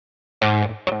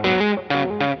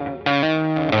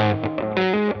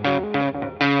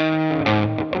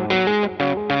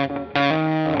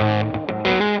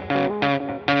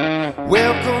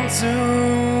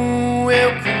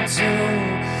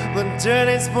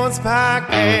Sports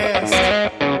Podcast.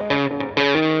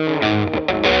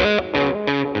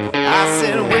 I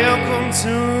said, welcome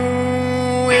to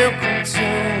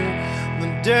the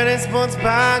Dirty Sports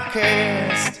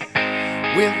Podcast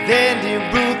with Andy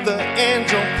Ruther and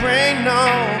Joe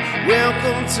Prano.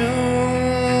 Welcome to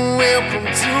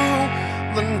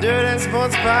the Dirty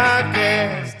Sports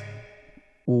Podcast.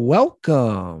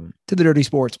 Welcome to the Dirty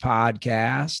Sports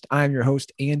Podcast. I'm your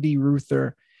host, Andy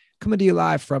Ruther, coming to you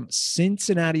live from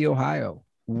Cincinnati, Ohio,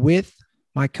 with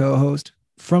my co-host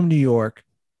from New York,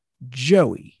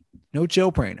 Joey No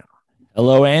Joe Prano.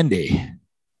 Hello, Andy.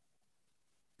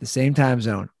 The same time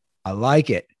zone. I like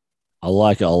it. I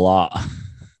like it a lot.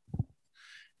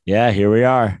 Yeah, here we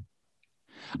are.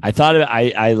 I thought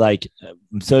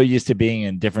I'm so used to being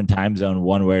in different time zone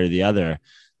one way or the other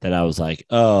that I was like,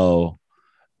 I'm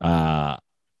not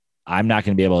going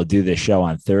to be able to do this show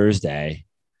on Thursday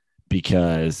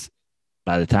because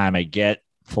by the time I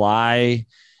fly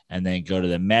and then go to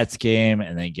the Mets game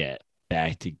and then get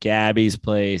back to Gabby's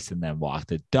place and then walk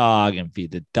the dog and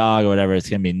feed the dog or whatever, it's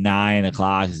going to be 9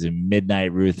 o'clock. It's a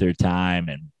midnight Ruther time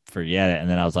and forget it. And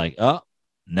then I was like, oh,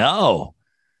 no,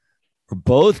 we're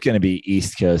both going to be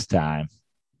East Coast time.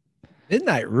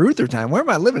 Midnight Ruther time. Where am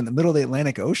I living? In the middle of the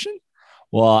Atlantic Ocean?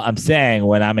 Well, I'm saying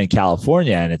when I'm in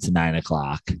California and it's 9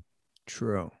 o'clock.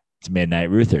 True. It's midnight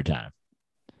Ruther time.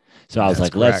 So I was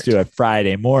like, correct. Let's do it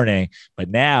Friday morning. But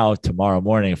now tomorrow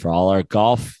morning for all our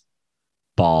golf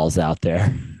balls out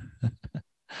there,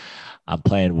 I'm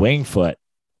playing Winged Foot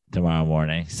tomorrow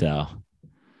morning. So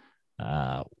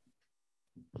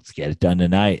let's get it done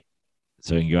tonight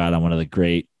so we can go out on one of the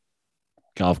great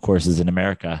golf courses in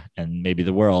America and maybe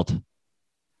the world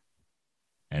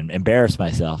and embarrass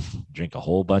myself, drink a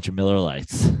whole bunch of Miller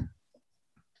Lights.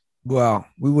 Well,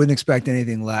 we wouldn't expect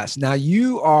anything less. Now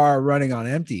you are running on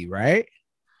empty, right?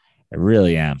 I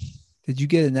really am. Did you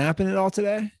get a nap in it all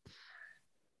today?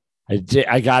 I did.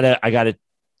 I got a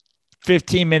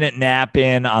 15-minute nap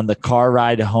in on the car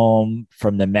ride home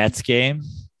from the Mets game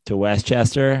to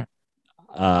Westchester.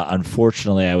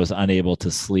 Unfortunately, I was unable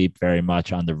to sleep very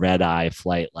much on the red-eye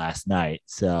flight last night.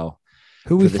 So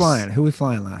Who we flying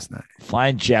last night?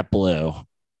 Flying JetBlue.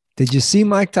 Did you see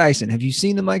Mike Tyson? Have you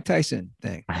seen the Mike Tyson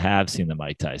thing? I have seen the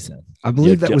Mike Tyson. I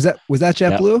believe was that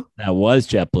JetBlue? That was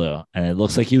JetBlue. And it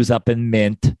looks like he was up in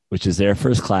Mint, which is their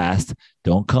first class.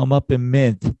 Don't come up in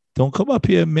Mint. Don't come up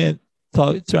here in Mint.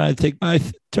 Trying to take a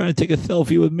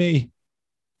selfie with me.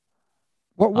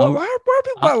 Why are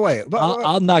people, by the way?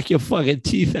 I'll knock your fucking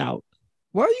teeth out.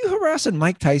 Why are you harassing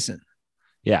Mike Tyson?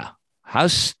 Yeah. How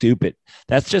stupid.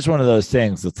 That's just one of those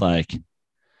things. It's like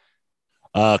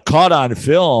caught on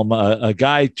film. A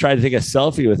guy tried to take a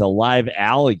selfie with a live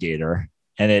alligator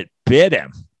and it bit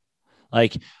him.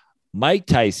 Like Mike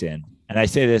Tyson. And I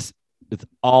say this with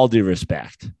all due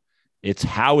respect. It's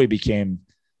how he became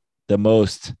the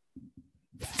most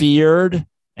feared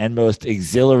and most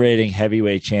exhilarating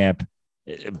heavyweight champ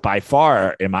by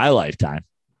far in my lifetime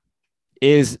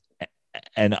is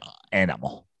an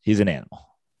animal. He's an animal.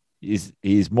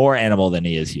 He's more animal than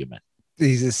he is human.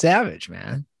 He's a savage,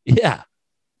 man. Yeah.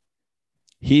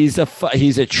 He's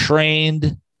a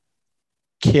trained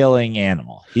killing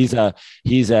animal. He's a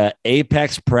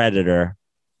apex predator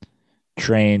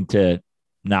trained to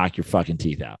knock your fucking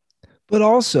teeth out. But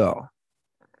also,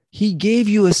 he gave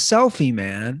you a selfie,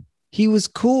 man. He was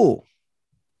cool.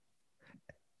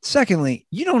 Secondly,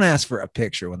 you don't ask for a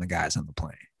picture when the guy's on the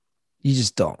plane. You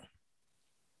just don't.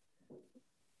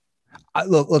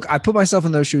 Look, I put myself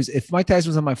in those shoes. If Mike Tyson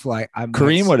was on my flight,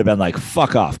 Kareem would have been like,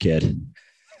 fuck off, kid.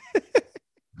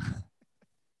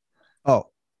 Oh,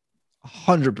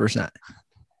 100%.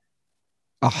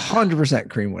 100%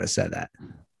 Kareem would have said that.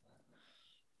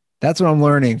 That's what I'm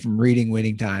learning from reading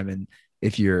Winning Time. And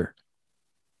Showtime.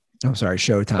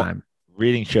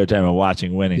 Reading Showtime and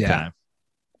watching Winning Time.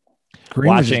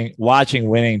 Kareem watching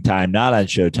Winning Time, not on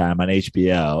Showtime, on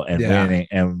HBO,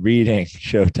 and reading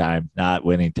Showtime, not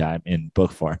Winning Time in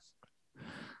book form.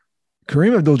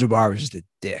 Kareem Abdul-Jabbar was just a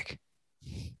dick.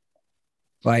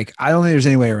 Like, I don't think there's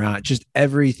any way around it. Just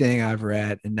everything I've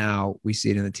read, and now we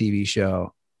see it in the TV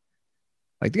show.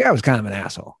 Like, the guy was kind of an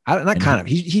asshole.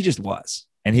 He just was.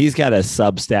 And he's got a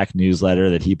Substack newsletter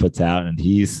that he puts out, and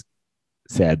he's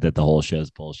said that the whole show's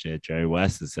bullshit. Jerry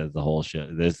West says the whole show.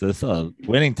 There's this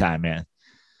Winning Time, man,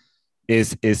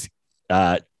 is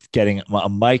getting a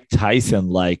Mike Tyson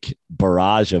like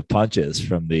barrage of punches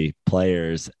from the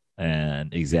players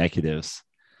and executives.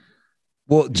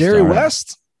 Well, Jerry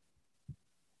West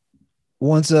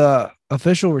wants a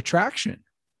official retraction.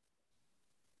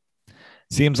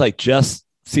 Seems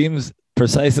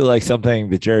precisely like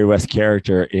something the Jerry West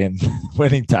character in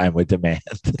Winning Time would demand.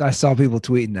 I saw people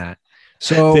tweeting that.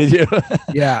 So Did you?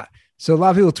 yeah. So a lot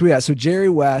of people tweet that. So Jerry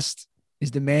West is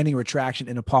demanding retraction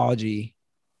and apology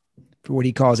for what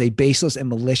he calls a baseless and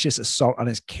malicious assault on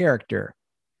his character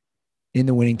in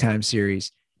the Winning Time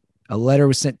series. A letter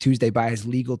was sent Tuesday by his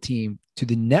legal team to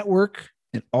the network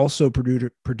and also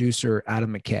producer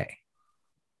Adam McKay.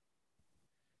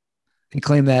 He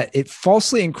claimed that it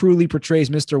falsely and cruelly portrays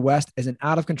Mr. West as an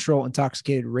out-of-control,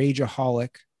 intoxicated rageaholic,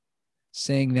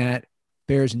 saying that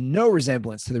bears no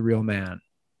resemblance to the real man.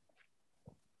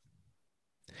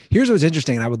 Here's what's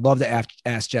interesting, and I would love to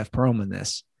ask Jeff Pearlman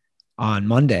this on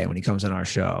Monday when he comes on our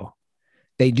show.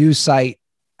 They do cite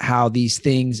how these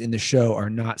things in the show are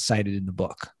not cited in the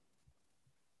book.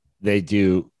 They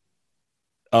do.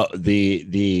 Oh, the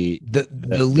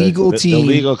legal team, the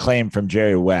legal claim from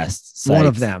Jerry West. One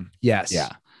of them, yes, yeah,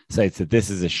 cites that this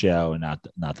is a show and not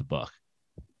the book.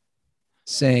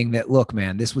 Saying that, look,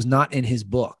 man, this was not in his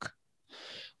book.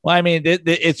 Well, I mean,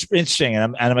 it's interesting,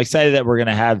 and I'm excited that we're going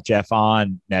to have Jeff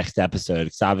on next episode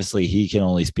because obviously he can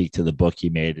only speak to the book he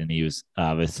made, and he was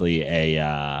obviously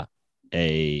a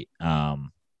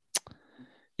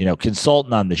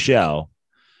consultant on the show.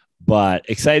 But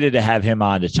excited to have him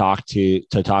on to talk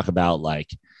about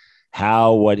like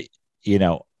how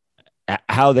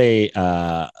they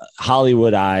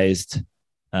Hollywoodized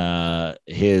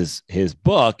his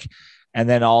book. And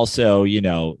then also,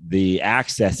 the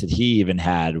access that he even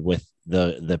had with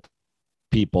the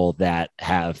people that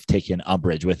have taken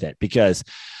umbrage with it, because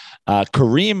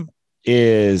Kareem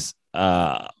is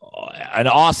an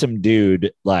awesome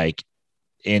dude, like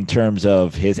in terms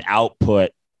of his output.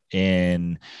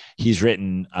 He's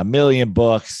written 1 million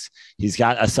books. He's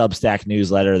got a Substack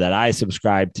newsletter that I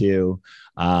subscribe to.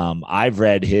 I've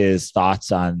read his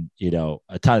thoughts on, a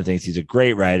ton of things. He's a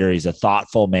great writer. He's a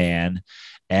thoughtful man.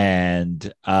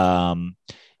 And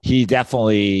he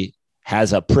definitely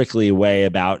has a prickly way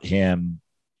about him.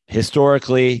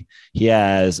 Historically, he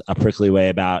has a prickly way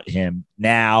about him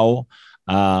now.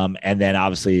 And then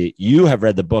obviously you have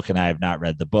read the book and I have not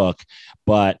read the book,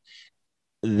 but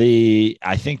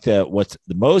I think that what's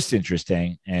the most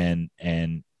interesting and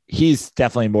he's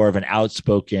definitely more of an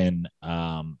outspoken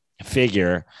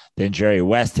figure than Jerry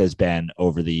West has been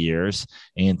over the years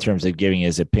in terms of giving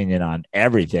his opinion on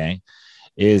everything,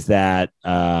 is that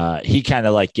he kind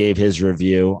of like gave his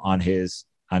review on his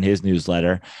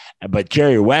newsletter, but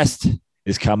Jerry West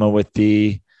is coming with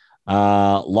the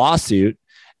lawsuit,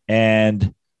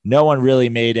 and no one really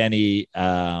made any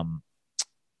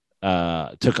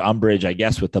took umbrage, I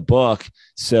guess, with the book.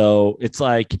 So it's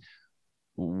like,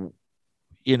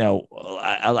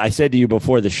 I said to you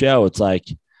before the show, it's like,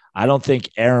 I don't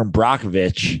think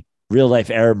real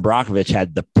life Aaron Brockovich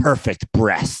had the perfect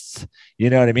breasts. You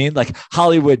know what I mean? Like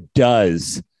Hollywood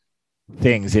does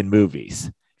things in movies,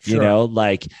 Sure.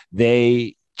 Like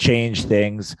they change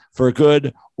things for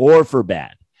good or for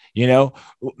bad.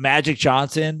 Magic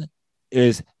Johnson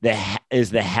is the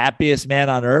happiest man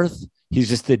on earth. He's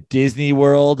just the Disney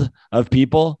World of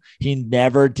people. He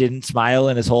never didn't smile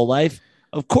in his whole life.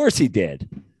 Of course he did.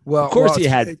 Well, of course he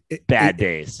had bad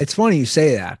days. It's funny you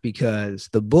say that because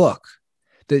the book,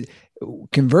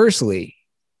 conversely,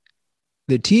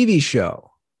 the TV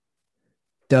show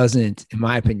doesn't, in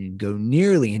my opinion, go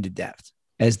nearly into depth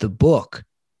as the book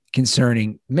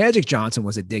concerning Magic Johnson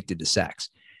was addicted to sex.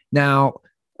 Now,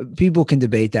 people can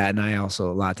debate that. And I also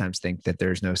a lot of times think that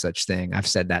there's no such thing. I've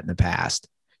said that in the past.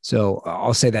 So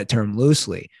I'll say that term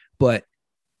loosely, but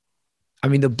I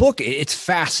mean, the book, it's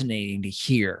fascinating to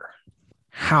hear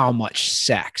how much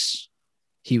sex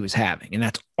he was having. And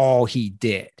that's all he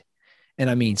did. And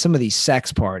I mean, some of these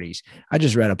sex parties, I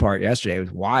just read a part yesterday. It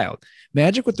was wild.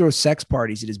 Magic would throw sex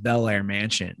parties at his Bel Air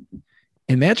mansion.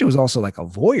 And Magic was also like a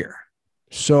voyeur.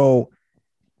 So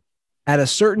at a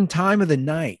certain time of the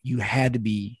night, you had to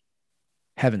be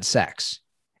having sex.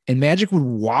 And Magic would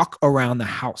walk around the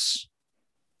house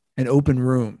and open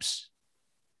rooms.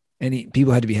 And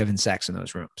people had to be having sex in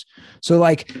those rooms. So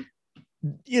like,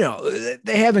 they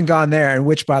haven't gone there. And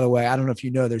which, by the way, I don't know if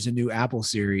there's a new Apple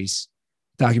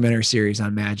documentary series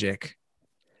on Magic.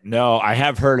 No, I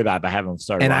have heard about it, but I haven't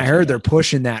started. And I heard they're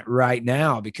pushing that right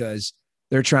now because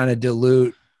they're trying to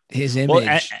dilute his image.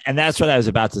 Well, and that's what I was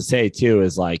about to say too,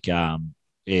 is like,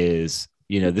 this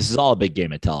is all a big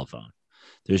game of telephone.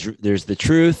 There's the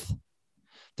truth.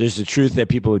 There's the truth that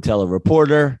people would tell a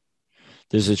reporter.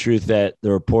 There's the truth that the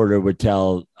reporter would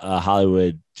tell a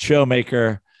Hollywood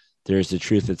showmaker. There's the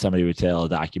truth that somebody would tell a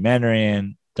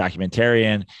documentarian.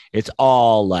 It's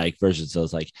all like versions. So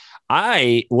it's like,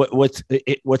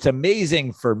 what's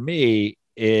amazing for me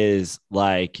is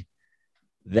like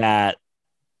that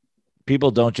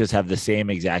people don't just have the same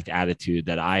exact attitude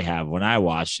that I have when I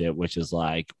watched it, which is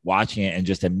like watching it and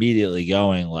just immediately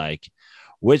going like,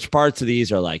 which parts of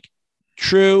these are like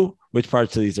true, which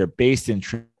parts of these are based in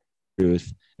truth,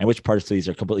 and which parts of these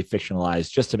are completely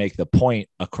fictionalized just to make the point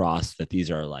across that these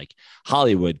are like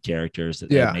Hollywood characters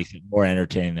that makes it more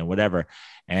entertaining than whatever.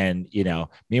 And,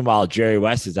 meanwhile, Jerry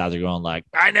West is out there going like,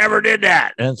 I never did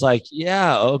that. And it's like,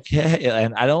 yeah, okay.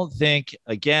 And I don't think,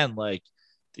 again, like,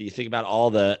 you think about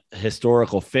all the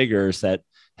historical figures that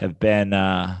have been,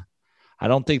 I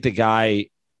don't think the guy,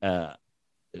 Tom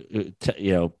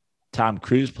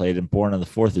Cruise played in Born on the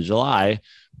 4th of July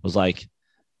was like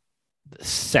the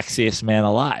sexiest man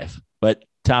alive. But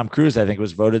Tom Cruise, I think,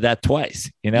 was voted that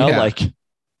twice, like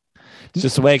it's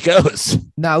just the way it goes.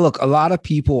 Now, look, a lot of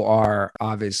people are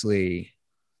obviously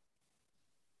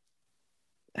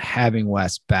having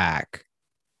West back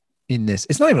in this.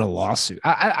 It's not even a lawsuit.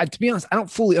 I to be honest, I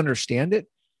don't fully understand it.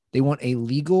 They want a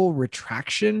legal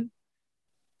retraction,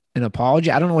 an apology.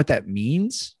 I don't know what that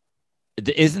means.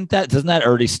 Doesn't that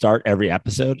already start every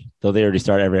episode? Though they already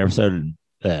start every episode and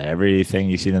everything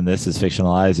you've seen in this is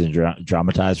fictionalized and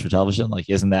dramatized for television. Like,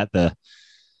 isn't that the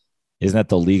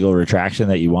legal retraction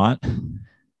that you want?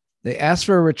 They asked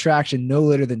for a retraction no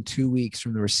later than 2 weeks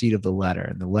from the receipt of the letter,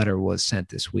 and the letter was sent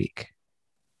this week.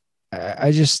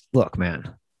 I just look,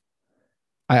 man.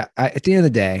 I at the end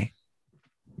of the day,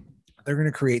 they're going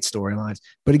to create storylines.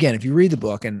 But again, if you read the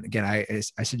book, and again,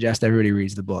 I suggest everybody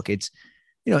reads the book. It's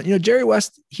Jerry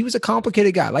West. He was a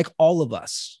complicated guy, like all of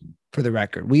us. For the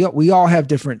record, we all have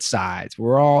different sides.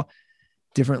 We're all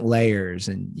different layers,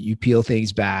 and you peel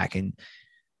things back, and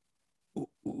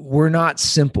we're not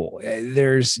simple.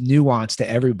 There's nuance to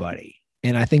everybody,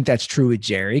 and I think that's true with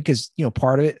Jerry because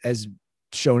part of it, as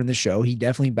shown in the show, he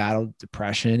definitely battled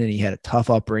depression, and he had a tough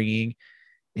upbringing.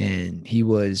 And he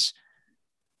was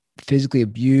physically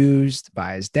abused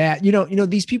by his dad.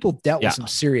 These people dealt with some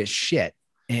serious shit.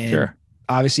 And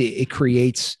obviously it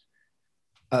creates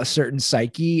a certain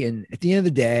psyche. And at the end of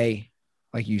the day,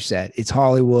 like you said, it's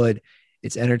Hollywood,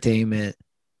 it's entertainment.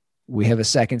 We have a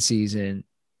second season,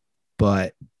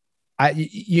 but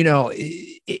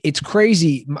it's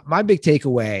crazy. My big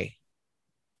takeaway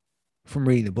from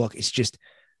reading the book is just,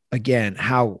 again,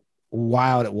 how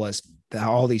wild it was,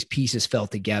 how all these pieces fell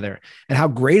together, and how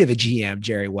great of a GM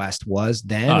Jerry West was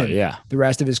then. The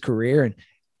rest of his career, and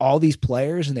all these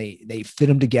players, and they fit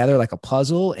them together like a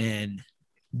puzzle, and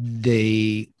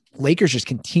the Lakers just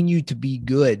continued to be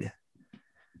good.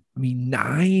 I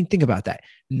mean, think about that.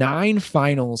 9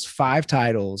 finals, 5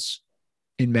 titles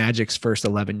in Magic's first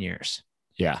 11 years.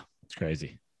 Yeah. It's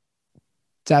crazy.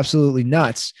 It's absolutely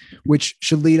nuts, which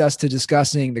should lead us to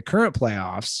discussing the current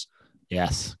playoffs.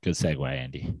 Yes. Good segue,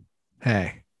 Andy.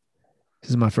 Hey, this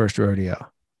is my first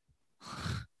rodeo.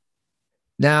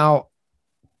 Now,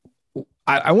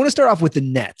 I want to start off with the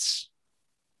Nets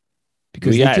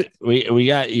because we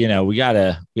got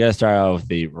to start out with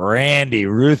the Randy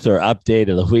Ruther update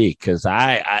of the week, because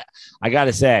I got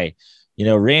to say,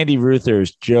 Randy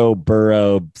Ruther's Joe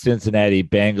Burrow, Cincinnati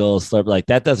Bengals, like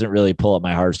that doesn't really pull up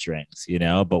my heartstrings,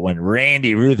 But when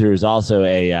Randy Ruther is also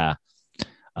a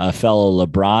fellow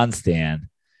LeBron stan,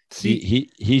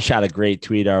 he shot a great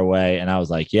tweet our way, and I was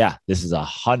like, yeah, this is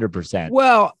 100%.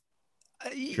 Well,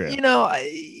 true.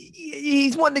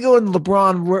 He's wanting to go in the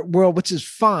LeBron world, which is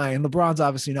fine. LeBron's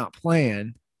obviously not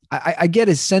playing. I get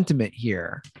his sentiment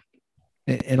here,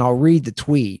 and I'll read the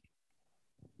tweet.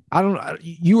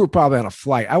 You were probably on a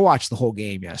flight. I watched the whole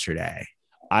game yesterday.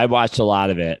 I watched a lot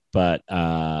of it, but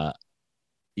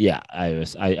yeah,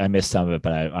 I missed some of it,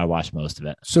 but I watched most of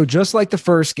it. So just like the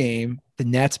first game, the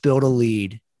Nets build a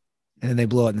lead, and then they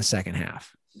blow it in the second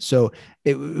half. So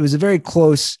it was a very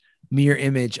close mirror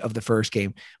image of the first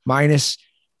game, minus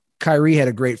Kyrie had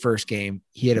a great first game.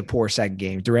 He had a poor second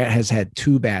game. Durant has had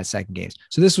 2 bad second games.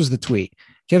 So this was the tweet.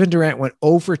 Kevin Durant went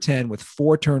 0 for 10 with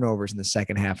 4 turnovers in the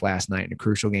second half last night in a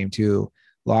crucial game 2.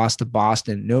 Lost to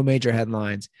Boston. No major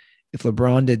headlines. If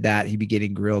LeBron did that, he'd be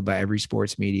getting grilled by every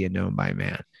sports media known by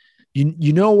man.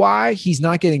 You know why he's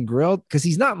not getting grilled? Because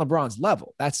he's not on LeBron's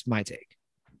level. That's my take.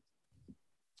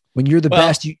 When you're the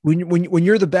best, when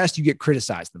you're the best, you get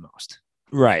criticized the most.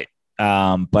 Right.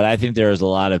 But I think there's a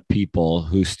lot of people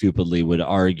who stupidly would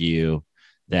argue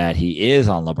that he is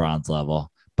on LeBron's level.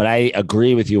 But I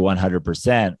agree with you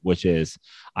 100%, which is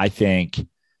I think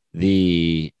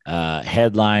the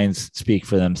headlines speak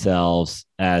for themselves,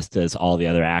 as does all the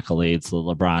other accolades that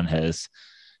LeBron has,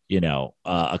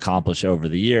 accomplished over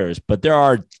the years. But there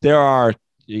are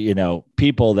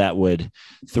people that would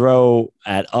throw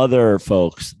at other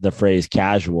folks the phrase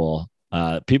casual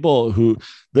People who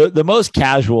the most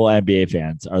casual NBA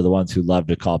fans are the ones who love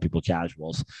to call people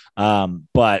casuals.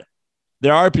 But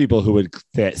there are people who would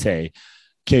say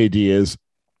KD is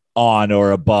on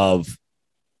or above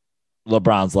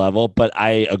LeBron's level. But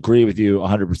I agree with you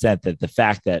 100% that the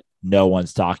fact that no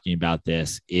one's talking about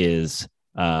this is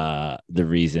the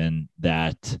reason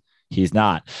that he's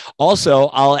not. Also,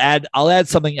 I'll add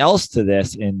something else to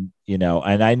this and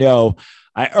I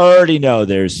already know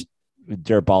there's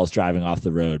dirt balls driving off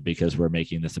the road because we're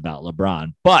making this about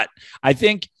LeBron. But I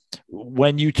think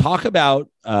when you talk about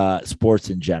sports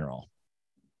in general,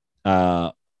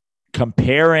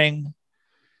 comparing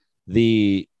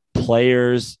the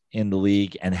players in the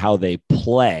league and how they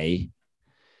play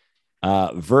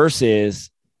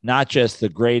versus not just the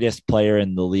greatest player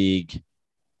in the league,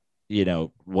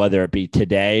 whether it be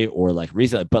today or like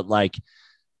recently, but like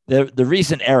the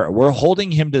recent era, we're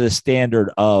holding him to the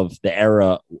standard of the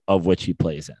era of which he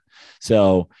plays in.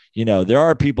 So, there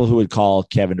are people who would call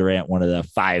Kevin Durant one of the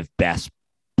 5 best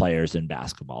players in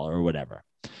basketball or whatever.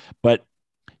 But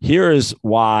here is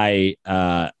why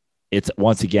it's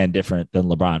once again different than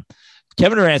LeBron.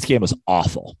 Kevin Durant's game was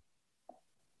awful.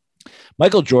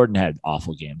 Michael Jordan had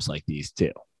awful games like these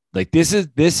too. Like this is,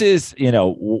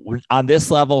 on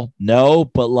this level, no,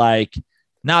 but like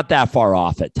not that far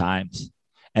off at times.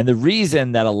 And the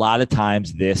reason that a lot of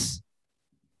times this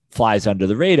flies under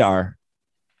the radar,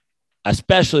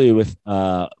 especially with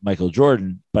Michael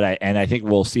Jordan, but I think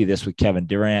we'll see this with Kevin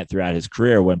Durant throughout his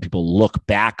career when people look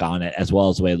back on it as well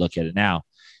as the way they look at it now.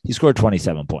 He scored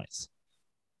 27 points.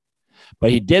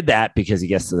 But he did that because he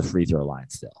gets to the free throw line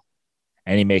still.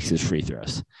 And he makes his free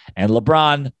throws. And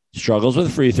LeBron struggles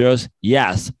with free throws,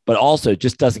 yes, but also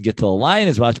just doesn't get to the line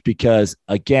as much because,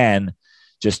 again,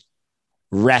 just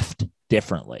reffed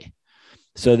differently.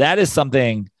 So that is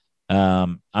something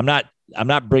I'm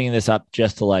not bringing this up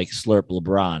just to like slurp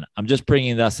LeBron. I'm just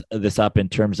bringing this up in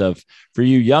terms of for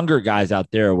you younger guys out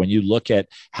there, when you look at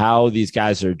how these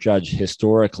guys are judged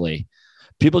historically,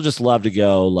 people just love to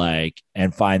go like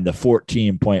and find the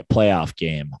 14-point playoff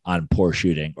game on poor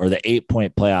shooting or the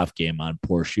 8-point playoff game on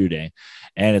poor shooting.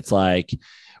 And it's like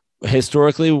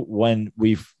historically when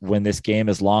this game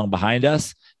is long behind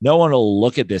us, no one will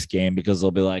look at this game because they'll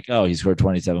be like, oh, he scored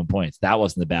 27 points. That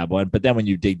wasn't the bad one. But then when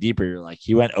you dig deeper, you're like,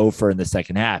 he went 0 in the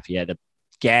second half. He had a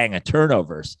gang of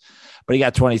turnovers, but he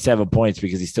got 27 points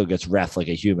because he still gets ref like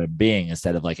a human being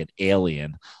instead of like an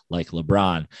alien like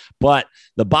LeBron. But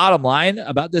the bottom line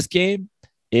about this game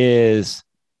is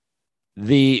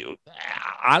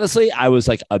honestly, I was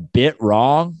like a bit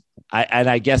wrong.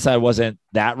 I guess I wasn't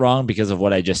that wrong because of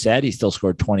what I just said. He still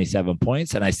scored 27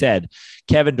 points. And I said,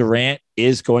 Kevin Durant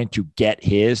is going to get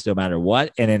his no matter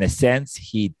what. And in a sense,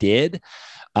 he did.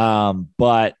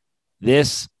 But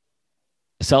this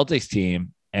Celtics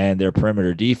team and their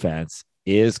perimeter defense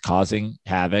is causing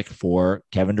havoc for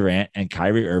Kevin Durant and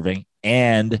Kyrie Irving.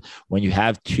 And when you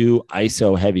have 2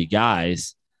 ISO heavy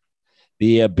guys,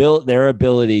 their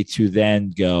ability to then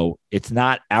go, it's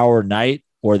not our night,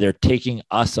 or they're taking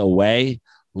us away,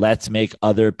 let's make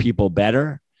other people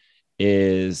better,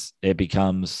 it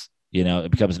becomes an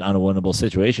unwinnable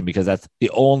situation because that's the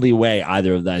only way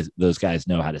either of those guys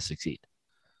know how to succeed.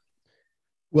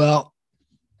 Well,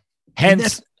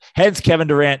 hence Kevin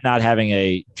Durant not having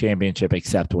a championship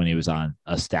except when he was on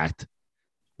a stacked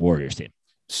Warriors team.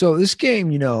 So this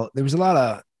game, there was a lot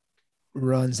of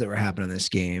runs that were happening in this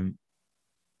game.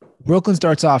 Brooklyn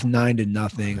starts off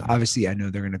 9-0. Obviously, I know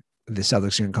the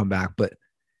Celtics are going to come back, but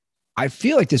I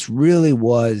feel like this really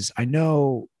was, I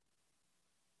know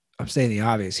I'm saying the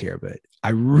obvious here, but I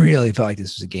really felt like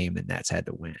this was a game that Nets had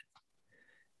to win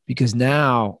because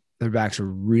now their backs are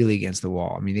really against the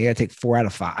wall. I mean, they got to take 4 out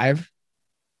of 5,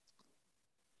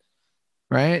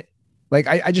 right? Like,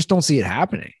 I just don't see it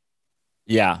happening.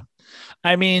 Yeah.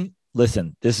 I mean,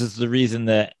 listen, this is the reason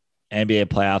that NBA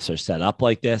playoffs are set up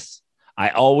like this. I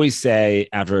always say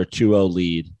after a 2-0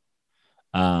 lead,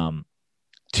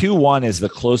 2-1 is the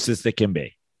closest it can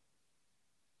be.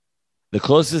 The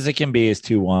closest it can be is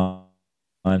 2-1.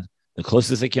 The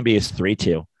closest it can be is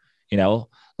 3-2.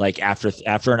 Like after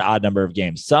an odd number of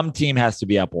games, some team has to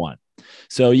be up 1.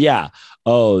 So yeah.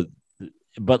 Oh,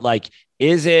 but like,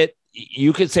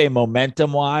 you could say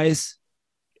momentum wise,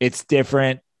 it's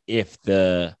different if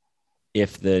the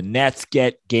Nets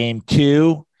get game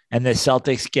 2 and the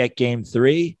Celtics get game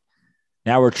 3.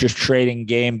 Now we're just trading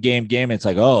game. It's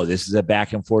like, oh, this is a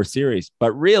back and forth series.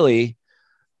 But really,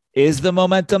 is the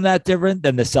momentum that different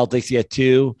than the Celtics get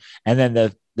 2 and then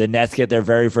the Nets get their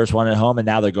very first one at home? And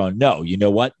now they're going, no, you know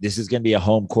what? This is going to be a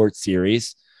home court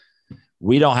series.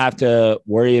 We don't have to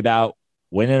worry about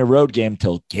winning a road game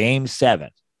till game 7.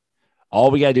 All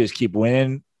we got to do is keep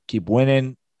winning,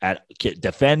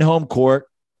 defend home court.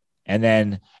 And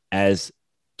then, as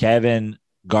Kevin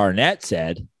Garnett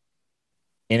said,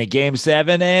 in a game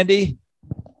 7, Andy,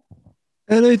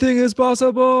 anything is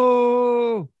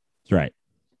possible. That's right.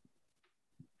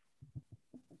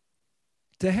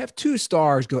 To have 2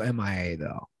 stars go MIA,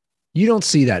 though, you don't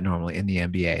see that normally in the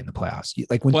NBA in the playoffs.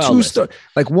 Like when 2 stars,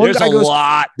 like one guy goes.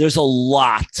 There's a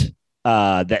lot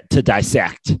that to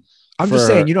dissect. I'm just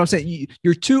saying, you know what I'm saying?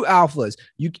 You're 2 alphas.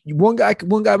 One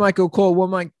guy might go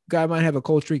cold. Guy might have a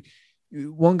cold streak.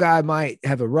 One guy might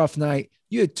have a rough night.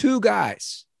 You had 2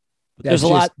 guys. There's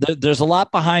a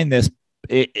lot behind this.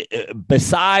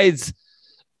 Besides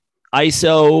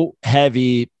ISO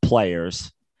heavy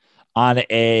players on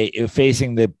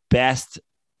facing the best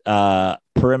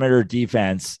perimeter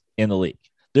defense in the league.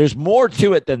 There's more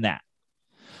to it than that.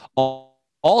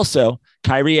 Also,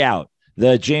 Kyrie out.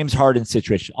 The James Harden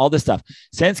situation, all this stuff.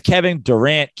 Since Kevin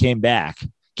Durant came back,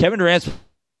 Kevin Durant's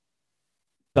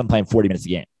been playing 40 minutes a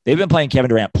game. They've been playing Kevin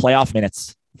Durant playoff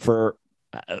minutes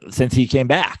since he came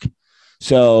back.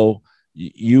 So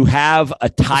you have a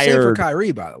tired. Same for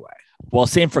Kyrie, by the way. Well,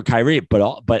 same for Kyrie,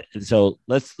 but so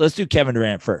let's do Kevin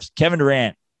Durant first. Kevin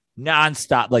Durant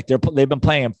nonstop, like they've been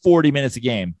playing him 40 minutes a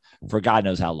game for God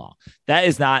knows how long. That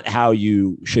is not how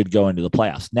you should go into the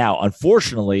playoffs. Now,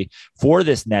 unfortunately for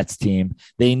this Nets team,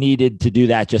 they needed to do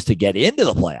that just to get into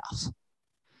the playoffs.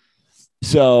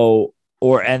 So,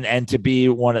 and to be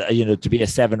to be a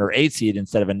 7 or 8 seed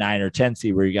instead of a 9 or 10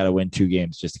 seed where you got to win 2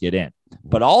 games just to get in.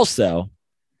 But also,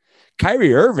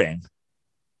 Kyrie Irving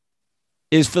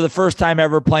is for the first time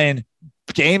ever playing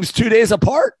games 2 days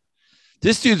apart.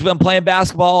 This dude's been playing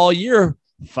basketball all year.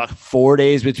 4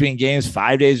 days between games,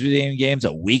 5 days between games,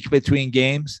 a week between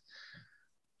games.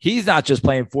 He's not just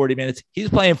playing 40 minutes. He's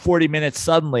playing 40 minutes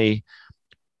suddenly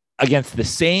against the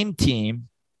same team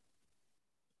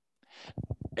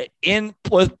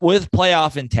with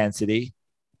playoff intensity.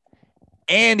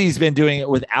 And he's been doing it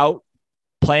without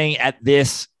playing at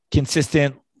this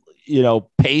consistent,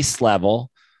 pace level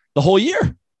the whole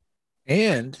year.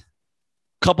 And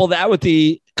couple that with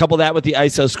the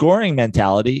ISO scoring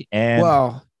mentality.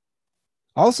 And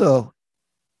also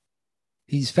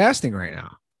he's fasting right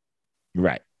now.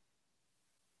 Right.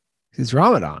 It's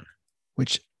Ramadan,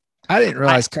 which I didn't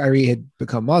realize Kyrie had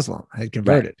become Muslim, had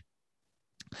converted.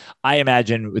 Right. I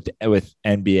imagine with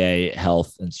NBA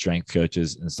health and strength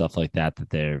coaches and stuff like that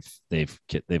they've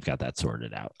got that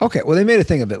sorted out. Okay. Well, they made a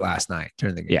thing of it last night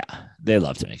during the game. Yeah. They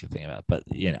love to make a thing of it, but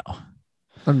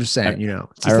I'm just saying,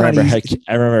 I remember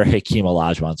Hakeem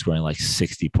Olajuwon scoring like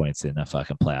 60 points in a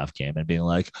fucking playoff game and being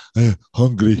like,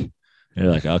 hungry. And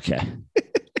you're like, okay.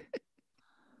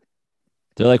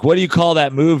 They're like, what do you call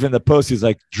that move in the post? He's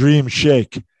like, dream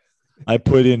shake. I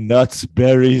put in nuts,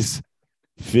 berries,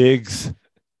 figs,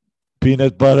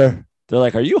 peanut butter. They're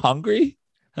like, are you hungry?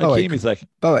 Hakeem, he's like,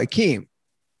 Hakeem,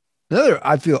 another,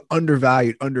 I feel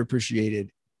undervalued, underappreciated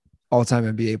all-time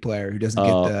NBA player who doesn't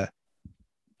get the.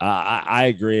 I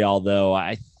agree.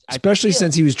 Although especially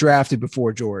since he was drafted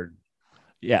before Jordan.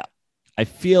 Yeah. I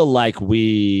feel like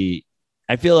the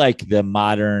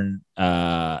modern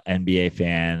NBA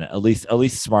fan, at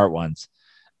least smart ones,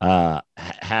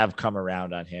 have come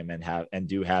around on him and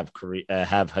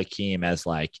have Hakeem as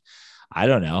like, I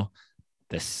don't know,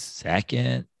 the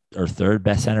second or third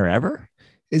best center ever.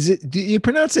 Do you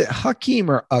pronounce it Hakeem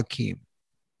or Akeem?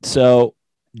 So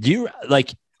do you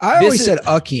like? I always said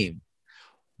Akeem.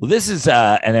 Well, this is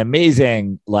an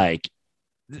amazing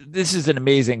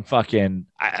fucking.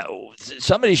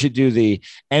 Somebody should do the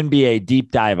NBA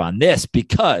deep dive on this,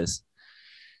 because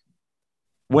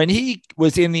when he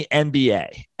was in the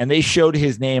NBA and they showed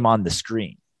his name on the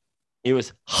screen, it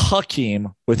was Hakeem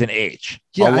with an H.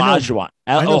 Yeah, Olajuwon.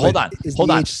 Hold on. Is hold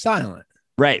the on. H silent?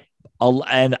 Right.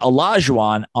 And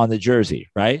Olajuwon on the jersey.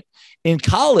 Right. In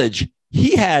college,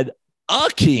 he had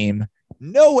Akeem,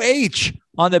 no H,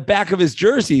 on the back of his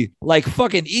jersey, like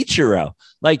fucking Ichiro.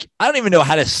 Like, I don't even know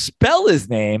how to spell his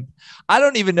name. I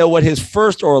don't even know what his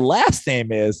first or last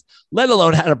name is, let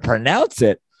alone how to pronounce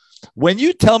it. When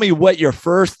you tell me what your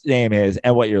first name is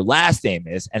and what your last name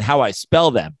is and how I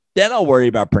spell them, then I'll worry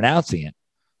about pronouncing it.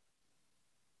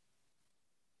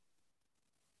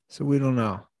 So we don't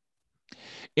know.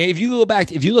 If you look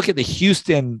at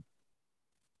the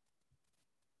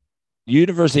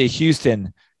University of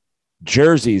Houston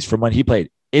jerseys from when he played,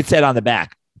 it said on the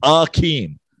back,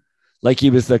 Akeem, like he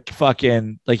was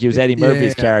Eddie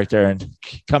Murphy's character and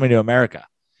Coming to America.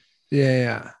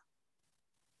 Yeah.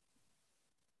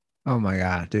 Oh my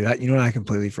God, dude. You know what I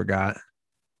completely forgot?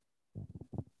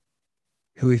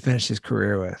 Who he finished his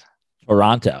career with.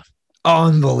 Toronto.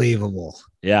 Unbelievable.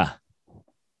 Yeah.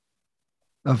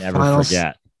 Never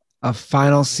forget. A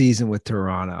final season with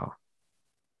Toronto.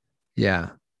 Yeah,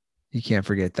 you can't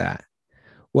forget that.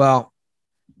 Well,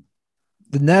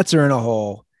 the Nets are in a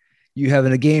hole. You have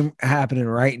a game happening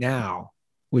right now,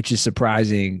 which is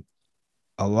surprising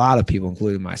a lot of people,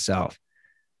 including myself.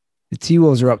 The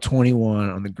T-Wolves are up 21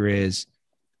 on the Grizz.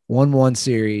 1-1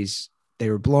 series. They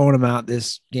were blowing them out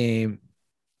this game.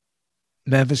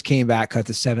 Memphis came back, cut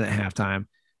to 7 at halftime.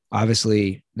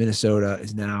 Obviously, Minnesota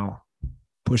is now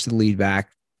pushed the lead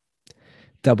back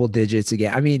double digits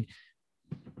again. I mean,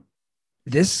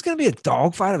 this is going to be a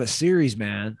dogfight of a series,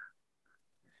 man.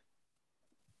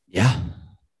 Yeah.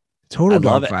 Total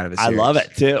dogfight of a series. I love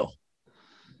it too.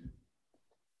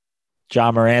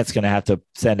 John Morant's going to have to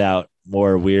send out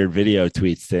more weird video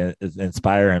tweets to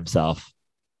inspire himself.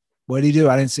 What did he do?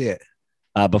 I didn't see it.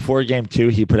 Before game 2,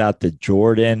 he put out the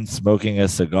Jordan smoking a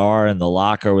cigar in the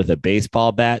locker with a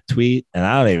baseball bat tweet. And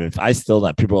I still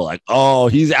don't. People were like, oh,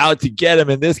 he's out to get him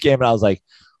in this game. And I was like,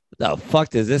 what the fuck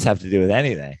does this have to do with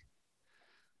anything?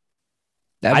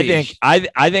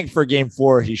 I think for game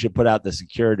 4, he should put out the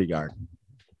security guard.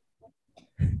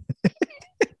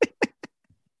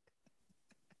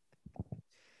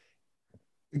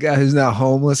 The guy who's now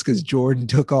homeless because Jordan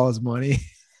took all his money.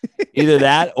 Either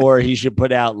that, or he should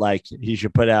put out I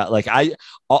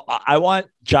want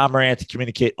John Morant to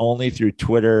communicate only through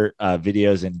Twitter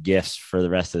videos and GIFs for the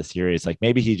rest of the series. Like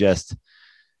maybe he just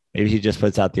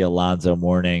puts out the Alonzo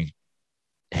Mourning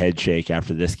head shake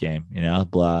after this game,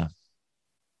 blah.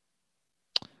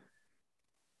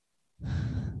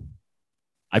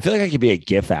 I feel like I could be a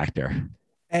GIF actor.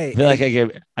 I feel like I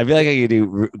could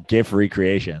do GIF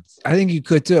recreations. I think you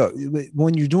could too.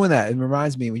 When you're doing that, it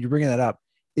reminds me, when you're bringing that up,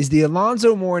 is the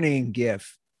Alonzo Mourning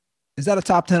GIF, is that a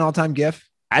top 10 all-time GIF?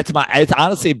 It's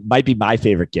honestly might be my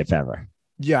favorite GIF ever.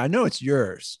 Yeah, I know it's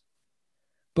yours.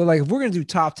 But like, if we're going to do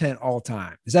top 10 all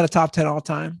time, is that a top 10 all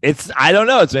time? I don't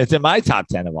know. It's in my top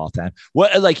 10 of all time.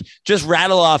 What, like, just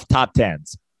rattle off top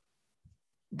 10s.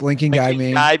 Blinking guy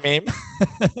meme.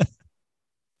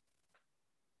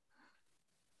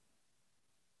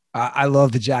 I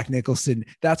love the Jack Nicholson.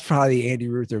 That's probably the Andy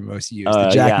Ruther most used. The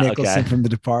Jack Nicholson from The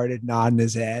Departed nodding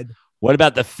his head. What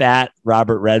about the fat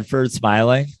Robert Redford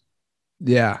smiling?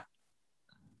 Yeah.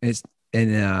 I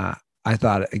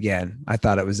thought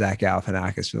it was Zach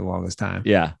Galifianakis for the longest time.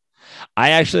 Yeah.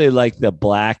 I actually like the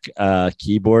black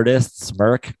keyboardist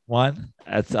smirk one.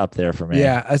 That's up there for me.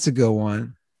 Yeah, that's a good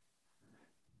one.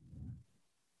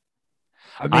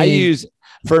 I use,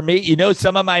 for me,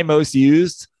 some of my most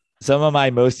used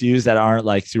that aren't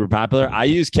like super popular. I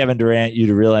use Kevin Durant, you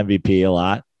to real MVP a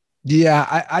lot.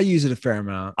 Yeah, I use it a fair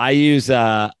amount. I use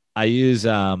Fez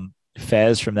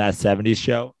from That 70s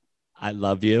Show. I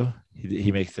love you.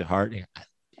 He makes it hard.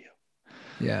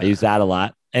 Yeah. I use that a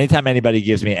lot. Anytime anybody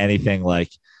gives me anything like,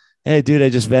 hey, dude, I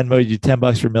just Venmoed you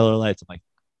 $10 for Miller Lights. I'm like,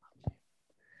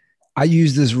 I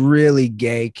use this really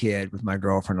gay kid with my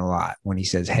girlfriend a lot when he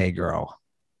says, hey, girl.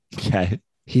 Okay.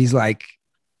 He's like,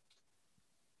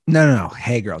 no.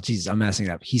 Hey, girl. Jesus, I'm messing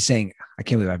it up. He's saying, I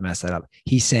can't believe I've messed that up.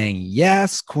 He's saying,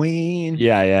 yes, queen.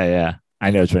 Yeah.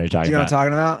 I know what you're talking about. You know what I'm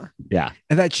talking about? Yeah.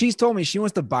 In fact, she's told me she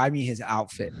wants to buy me his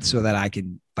outfit so that I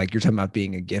can, like you're talking about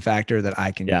being a GIF actor, that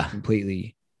I can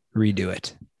completely redo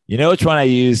it. You know which one I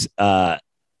use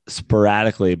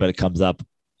sporadically, but it comes up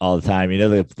all the time. You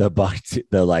know,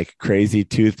 the like crazy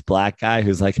toothed black guy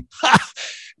who's like, ha,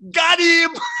 got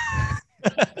him.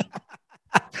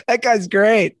 That guy's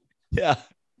great. Yeah.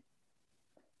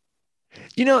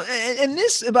 You know, and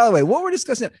this, by the way, what we're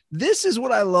discussing, this is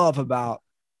what I love about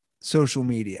social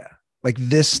media, like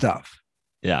this stuff.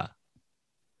 Yeah.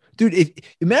 Dude,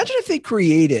 imagine if they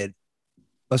created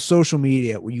a social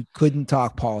media where you couldn't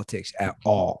talk politics at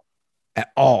all.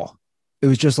 It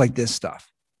was just like this stuff.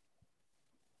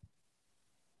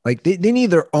 Like they need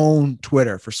their own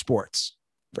Twitter for sports,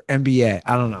 for NBA.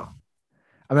 I don't know.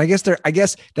 I mean, I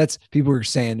guess that's people were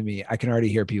saying to me, I can already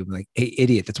hear people like, hey,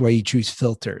 idiot, that's why you choose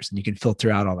filters and you can filter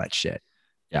out all that shit.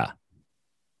 Yeah.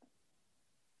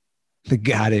 The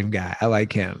goddamn guy. I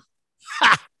like him.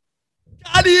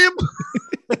 Got him.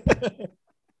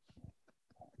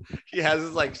 He has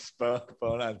his like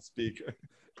phone on speaker.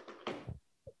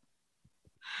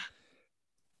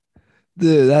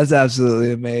 Dude, that's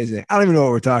absolutely amazing. I don't even know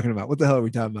what we're talking about. What the hell are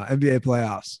we talking about? NBA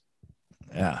playoffs.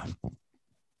 Yeah.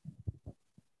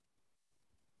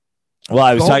 Well,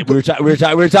 I was talking. We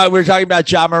were talking about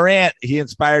Ja Morant. He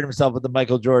inspired himself with the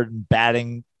Michael Jordan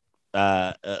batting,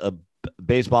 a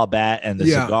baseball bat and the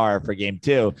cigar for Game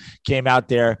 2. Came out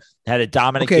there, had a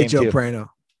dominant game. Okay, Joe 2. Prano.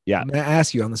 Yeah, I'm gonna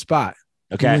ask you on the spot.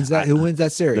 Okay, who wins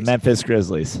that series? The Memphis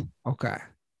Grizzlies. Okay.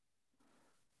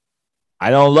 I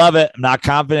don't love it. I'm not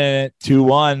confident in it.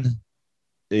 2-1.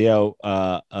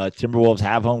 Timberwolves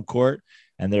have home court,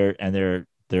 and they're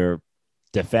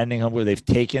defending home court. They've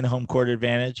taken home court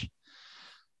advantage.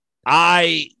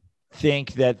 I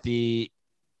think that the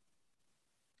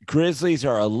Grizzlies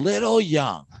are a little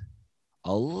young,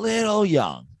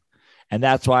 and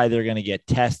that's why they're going to get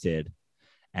tested.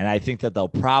 And I think that they'll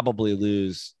probably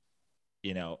lose,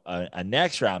 a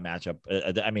next round matchup.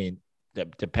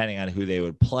 Depending on who they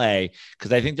would play,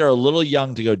 because I think they're a little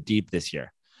young to go deep this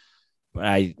year. But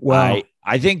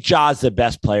I think Ja's the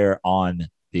best player on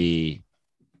the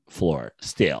floor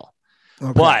still.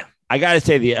 Okay. But I got to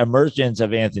say the emergence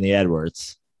of Anthony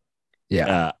Edwards.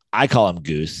 Yeah. I call him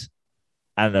Goose.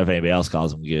 I don't know if anybody else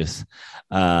calls him Goose.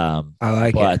 I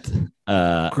like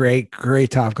it.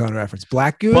 Great Top Gun reference.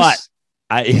 Black Goose.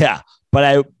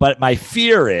 But my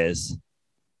fear is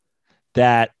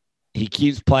that he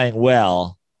keeps playing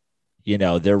well.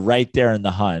 They're right there in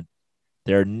the hunt.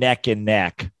 They're neck and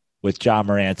neck with Ja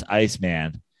Morant's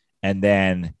Iceman. And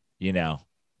then,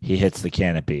 he hits the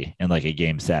canopy in like a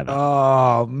game 7.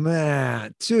 Oh,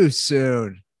 man. Too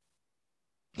soon.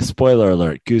 Spoiler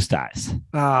alert. Goose dies.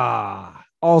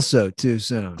 Also too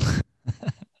soon.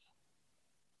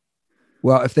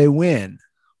 Well, if they win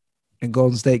and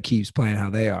Golden State keeps playing how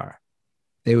they are,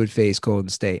 they would face Golden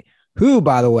State, who,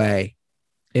 by the way,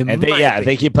 if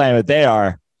they keep playing what they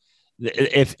are,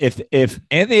 if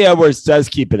Anthony Edwards does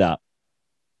keep it up,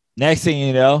 next thing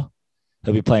you know,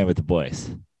 he'll be playing with the boys.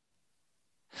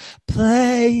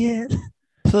 Playing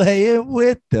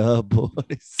with the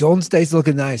boys. Golden State's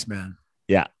looking nice, man.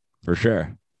 Yeah, for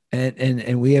sure.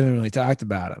 And we haven't really talked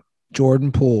about him.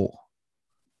 Jordan Poole.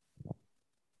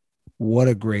 What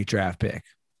a great draft pick.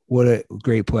 What a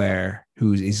great player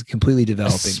he's completely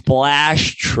developing.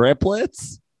 Splash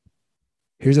triplets.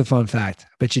 Here's a fun fact.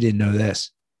 I bet you didn't know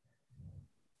this.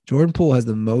 Jordan Poole has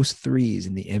the most threes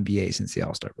in the NBA since the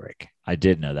All-Star break. I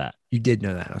did know that. You did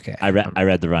know that. Okay. I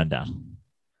read the rundown.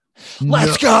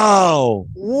 Let's go.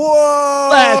 Whoa.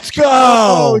 Let's go.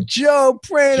 Oh, Joe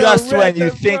Prano. Just when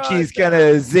you think he's going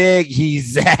to zig, he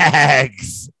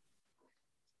zags.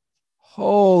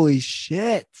 Holy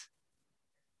shit.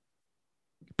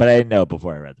 But I didn't know it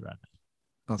before I read the rundown.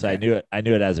 Okay. So I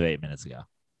knew it as of 8 minutes ago.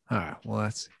 All right.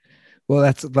 Well,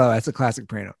 that's a classic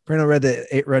Prano. Prano read the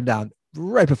 8 rundown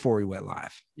right before we went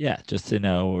live. Yeah, just to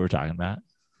know what we're talking about.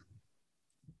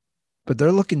 But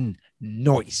they're looking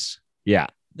nice. Yeah.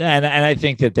 And I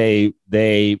think that they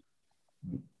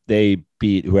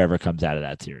beat whoever comes out of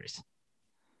that series.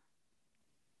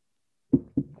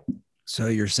 So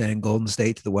you're saying Golden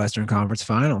State to the Western Conference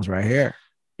Finals right here.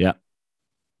 Yeah.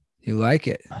 You like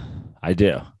it? I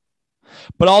do.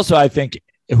 But also I think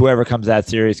whoever comes out of that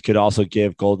series could also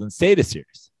give Golden State a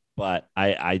series. But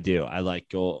I do. I like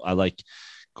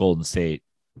Golden State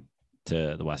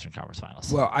to the Western Conference Finals.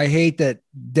 Well, I hate that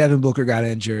Devin Booker got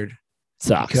injured.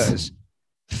 Sucks. Because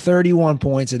 31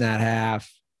 points in that half.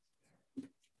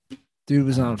 Dude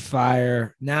was on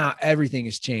fire. Now everything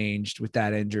has changed with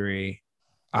that injury.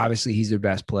 Obviously, he's their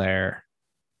best player.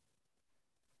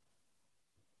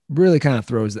 Really kind of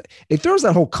throws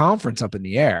that whole conference up in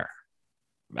the air.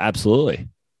 Absolutely.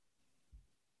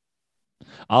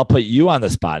 I'll put you on the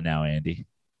spot now, Andy.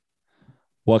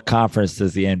 What conference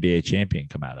does the NBA champion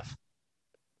come out of?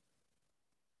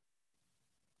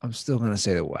 I'm still going to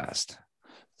say the West.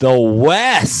 The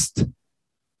West.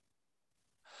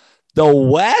 The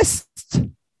West.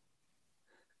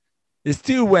 This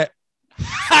dude went,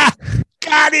 ha,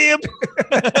 got him.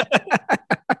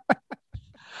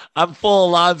 I'm full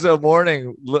Alonzo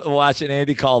Mourning watching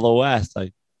Andy call the West.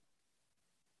 I'm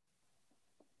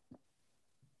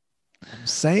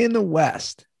saying the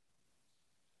West.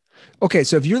 Okay,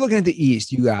 so if you're looking at the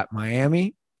East, you got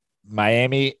Miami.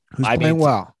 Who's playing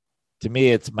well. To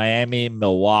me, it's Miami,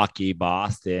 Milwaukee,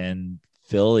 Boston,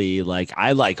 Philly. Like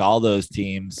I like all those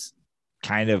teams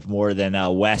kind of more than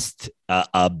a West,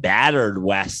 a battered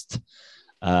West.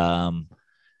 A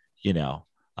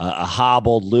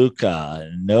hobbled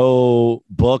Luka, no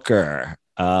Booker,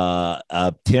 a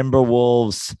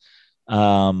Timberwolves,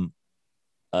 a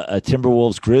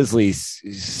Timberwolves Grizzlies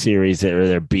series that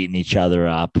they're beating each other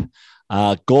up.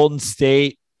 Golden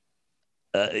State.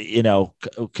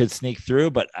 Could sneak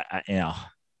through, but I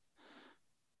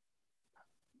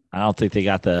don't think they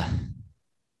got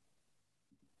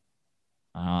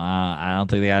I don't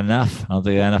think they got enough. I don't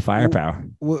think they got enough firepower.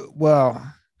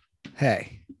 Well,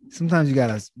 hey, sometimes you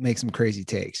got to make some crazy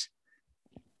takes.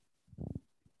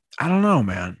 I don't know,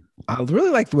 man. I really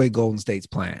like the way Golden State's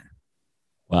playing.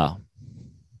 Well,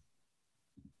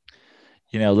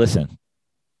 listen,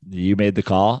 you made the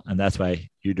call, and that's why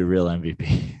you're the real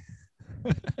MVP.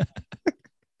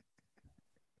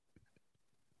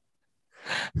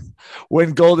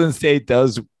 When Golden State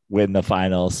does win the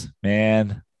finals,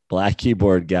 man, black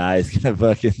keyboard guy is gonna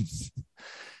fucking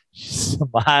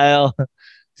smile,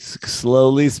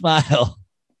 slowly smile.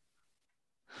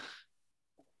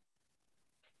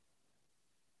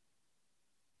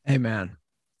 Hey man,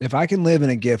 if I can live in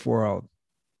a GIF world,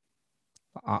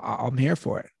 I'm here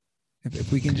for it.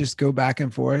 If we can just go back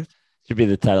and forth. Should be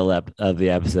the title of the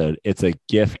episode. It's a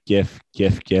GIF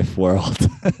world.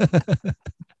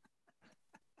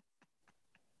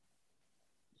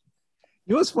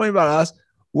 You know what's funny about us?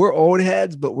 We're old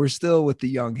heads, but we're still with the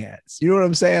young heads. You know what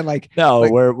I'm saying? Like, no,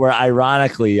 like, we're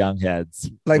ironically young heads.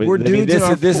 Like we're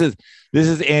dudes. This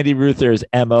is Andy Ruther's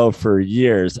MO for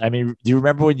years. I mean, do you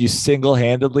remember when you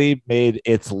single-handedly made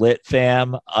It's Lit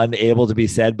Fam unable to be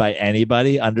said by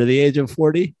anybody under the age of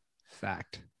 40?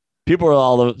 Fact. People are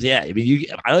all over. Yeah, I mean,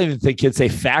 I don't even think kids say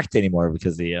fact anymore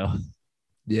because of you.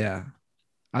 Yeah,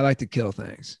 I like to kill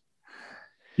things.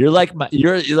 You're like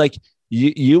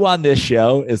you on this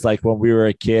show is like when we were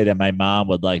a kid and my mom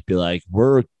would like be like,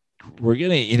 we're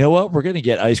gonna, you know what, we're gonna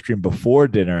get ice cream before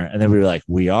dinner, and then we were like,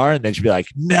 we are, and then she'd be like,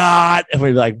 not, and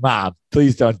we'd be like, Mom,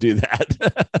 please don't do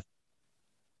that.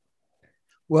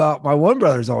 Well, my one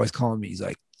brother's always calling me. He's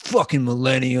like, fucking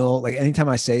millennial. Like anytime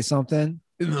I say something,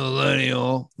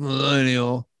 millennial.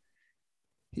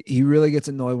 He really gets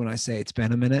annoyed when I say it's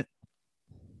been a minute.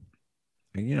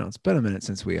 And, you know, it's been a minute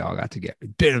since we all got together.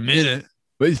 It's been a minute.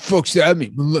 What the fuck's that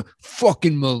mean?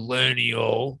 Fucking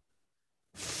millennial.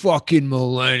 Fucking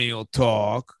millennial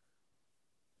talk.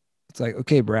 It's like,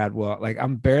 okay, Brad, well, like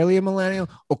I'm barely a millennial.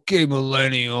 Okay,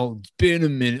 millennial. It's been a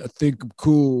minute. I think I'm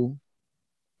cool.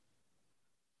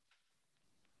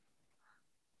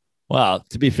 Well,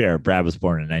 to be fair, Brad was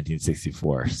born in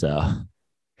 1964, so.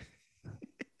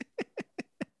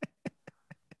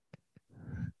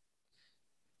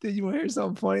 Did you want to hear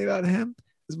something funny about him?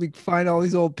 As we find all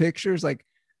these old pictures, like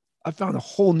I found a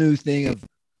whole new thing of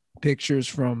pictures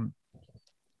from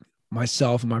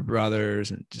myself and my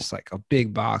brothers, and just like a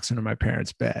big box under my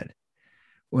parents' bed.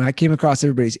 When I came across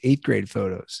everybody's 8th grade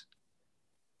photos,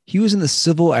 he was in the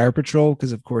Civil Air Patrol,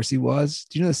 because of course he was.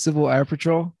 Do you know the Civil Air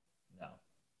Patrol? No.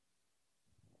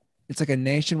 It's like a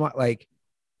nationwide, like,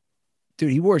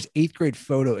 dude, he wore his 8th grade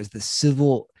photo as the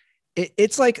Civil.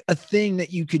 It's like a thing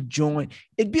that you could join.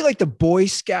 It'd be like the Boy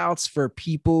Scouts for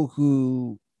people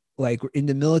who like were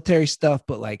into military stuff,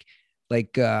 but like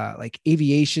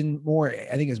aviation more.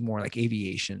 I think it's more like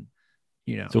aviation,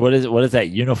 you know. So what does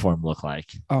that uniform look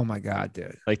like? Oh my God,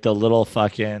 dude. Like the little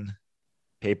fucking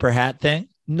paper hat thing?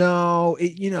 No,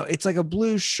 it's like a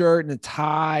blue shirt and a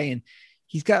tie, and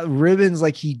he's got ribbons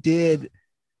like he did.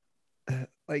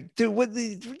 Like, dude,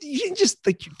 you didn't just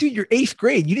like, dude, you're 8th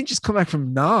grade. You didn't just come back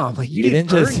from Nam. Like, you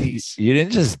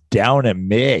didn't just down a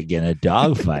MiG in a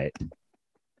dogfight.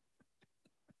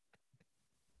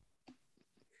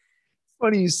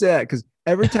 Funny you said, because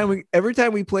every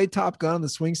time we played Top Gun on the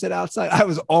swing set outside, I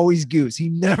was always Goose. He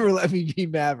never let me be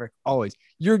Maverick. Always,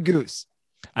 you're Goose.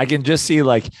 I can just see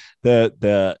like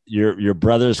your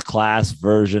brother's class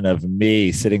version of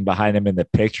me sitting behind him in the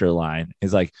picture line.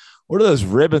 He's like, what are those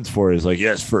ribbons for? He's like,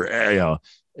 yes, for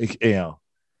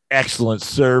excellent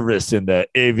service in the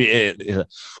aviation.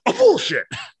 Oh, bullshit.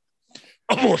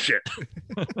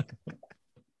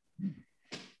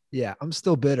 Yeah, I'm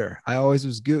still bitter. I always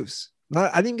was Goose.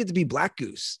 I didn't get to be Black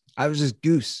Goose. I was just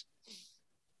Goose.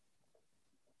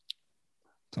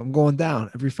 So I'm going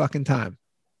down every fucking time.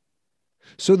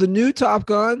 So the new Top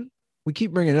Gun, we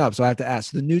keep bringing it up, so I have to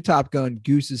ask. The new Top Gun,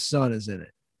 Goose's son is in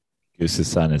it. Goose's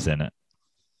son is in it.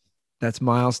 That's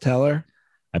Miles Teller.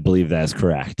 I believe that's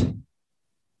correct.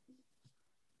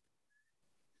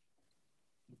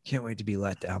 Can't wait to be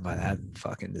let down by that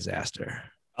fucking disaster.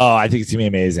 Oh, I think it's gonna be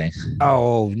amazing.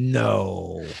 Oh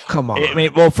no! Come on. I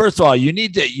mean, well, first of all, you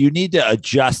need to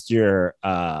adjust your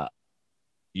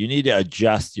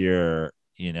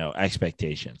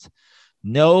expectations.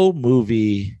 No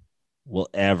movie will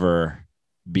ever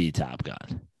be Top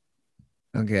Gun.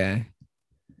 Okay.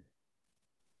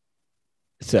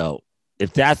 So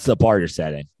if that's the bar you're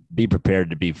setting, be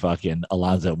prepared to be fucking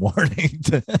Alonzo Mourning.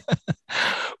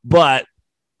 But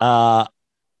I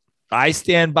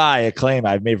stand by a claim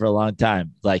I've made for a long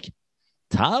time. Like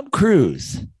Tom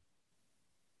Cruise.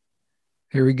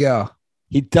 Here we go.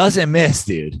 He doesn't miss,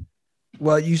 dude.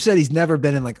 Well, you said he's never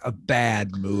been in like a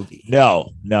bad movie.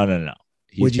 No.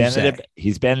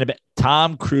 He's been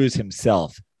Tom Cruise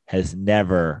himself has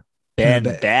never been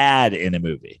bad in a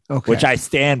movie, okay, which I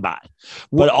stand by.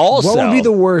 But also, what would be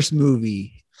the worst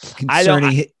movie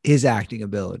concerning his acting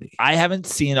ability? I haven't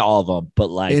seen all of them, but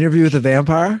like Interview with a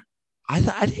Vampire. I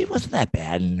thought he wasn't that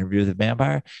bad in Interview with a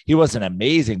Vampire. He wasn't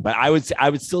amazing, but I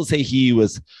would still say he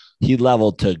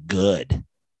leveled to good.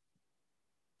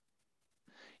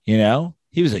 You know,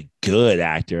 he was a good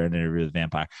actor in Interview with a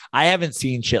Vampire. I haven't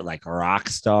seen shit like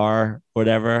Rockstar,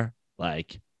 whatever.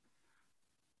 Like,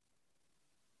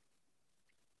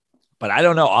 but I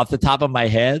don't know off the top of my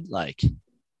head, like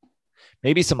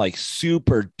maybe some like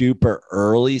super duper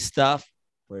early stuff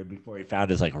where before he found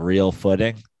his like real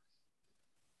footing,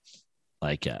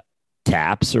 like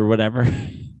Taps or whatever.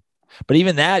 But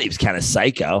even that, he was kind of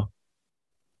psycho.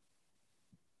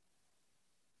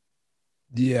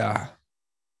 Yeah.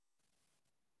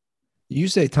 You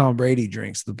say Tom Brady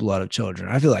drinks the blood of children.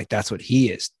 I feel like that's what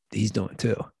he's doing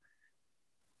too.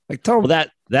 Like Tom. Well,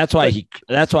 that's why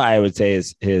I would say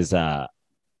his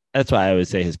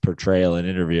portrayal in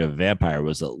Interview of a Vampire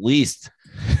was at least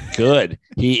good.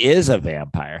 He is a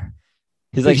vampire.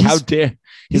 He's like, how dare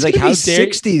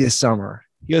 60 this summer.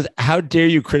 He goes, how dare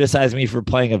you criticize me for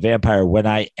playing a vampire when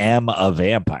I am a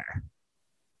vampire?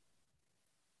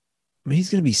 I mean, he's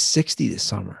going to be 60 this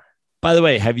summer. By the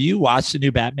way, have you watched the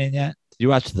new Batman yet? Did you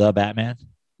watch The Batman?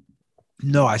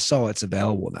 No, I saw it's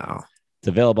available now. It's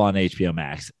available on HBO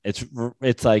Max.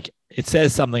 It's like, it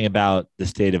says something about the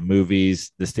state of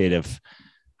movies, the state of,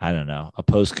 I don't know, a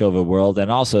post-COVID world, and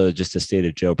also just the state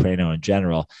of Joe Prano in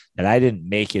general, that I didn't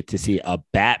make it to see a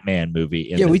Batman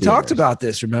movie. We talked about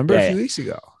this, remember, a few weeks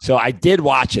ago. So I did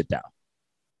watch it, though.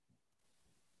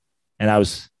 And I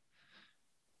was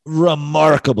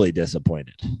remarkably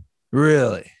disappointed.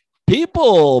 Really?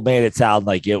 People made it sound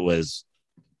like it was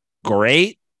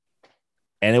great,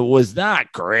 and it was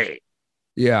not great.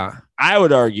 Yeah. I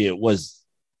would argue it was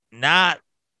not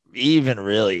even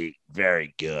really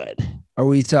very good. Are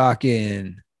we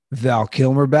talking Val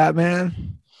Kilmer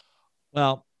Batman?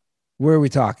 Well, where are we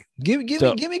talking? Give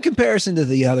me comparison to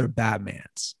the other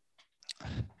Batmans.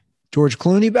 George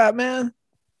Clooney Batman?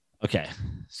 Okay.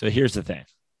 So here's the thing.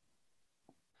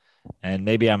 And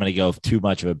maybe I'm going to go too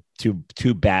much of a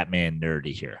too Batman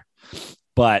nerdy here.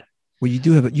 But well,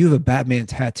 you have a Batman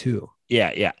tattoo.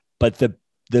 Yeah. But the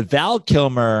Val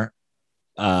Kilmer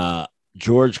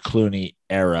George Clooney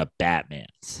era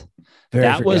Batmans.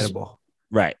 Very forgettable.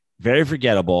 Right. Very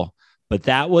forgettable. But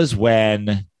that was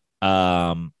when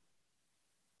Tim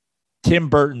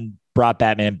Burton brought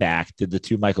Batman back, did the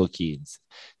two Michael Keatons.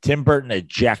 Tim Burton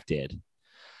ejected.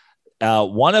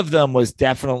 One of them was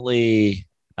definitely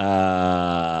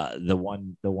the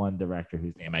one director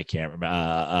whose name I can't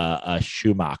remember,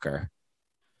 Schumacher.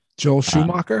 Joel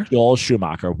Schumacher? Joel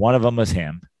Schumacher. One of them was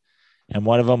him. And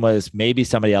one of them was maybe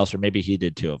somebody else, or maybe he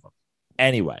did two of them.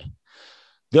 Anyway,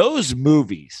 those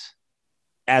movies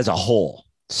as a whole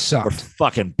sucked. Were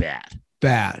fucking bad.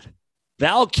 Bad.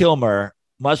 Val Kilmer,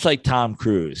 much like Tom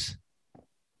Cruise,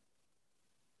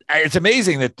 it's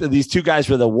amazing that these two guys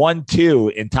were the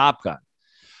 1-2 in Top Gun.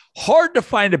 Hard to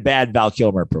find a bad Val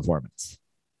Kilmer performance.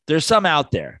 There's some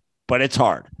out there, but it's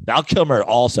hard. Val Kilmer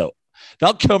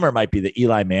might be the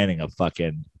Eli Manning of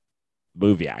fucking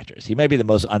movie actors. He might be the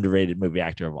most underrated movie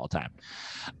actor of all time.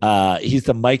 He's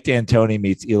the Mike D'Antoni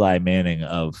meets Eli Manning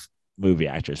of movie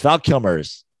actors. Val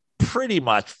Kilmer's pretty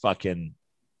much fucking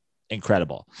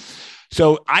incredible.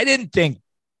 So I didn't think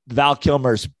Val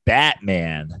Kilmer's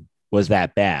Batman was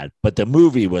that bad, but the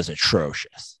movie was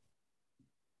atrocious.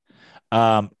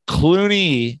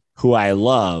 Clooney, who I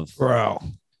love, bro,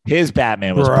 his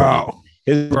Batman was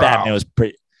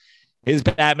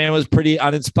Batman was pretty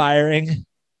uninspiring.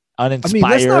 I mean,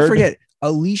 let's not forget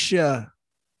Alicia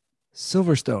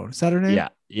Silverstone. Is that her name?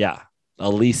 Yeah.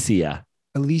 Alicia.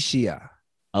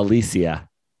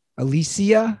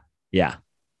 Yeah.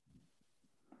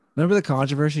 Remember the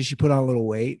controversy? She put on a little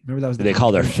weight. Remember that was they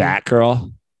called her Fat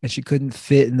Girl, and she couldn't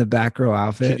fit in the Batgirl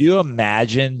outfit. Could you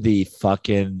imagine the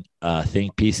fucking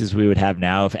think pieces we would have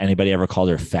now if anybody ever called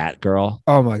her Fat Girl?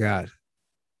 Oh my god!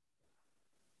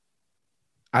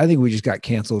 I think we just got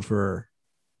canceled for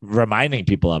reminding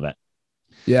people of it.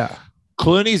 Yeah.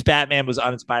 Clooney's Batman was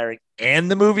uninspiring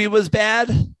and the movie was bad.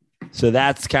 So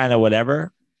that's kind of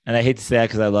whatever. And I hate to say that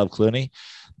because I love Clooney.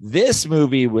 This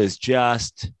movie was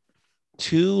just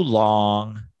too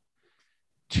long,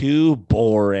 too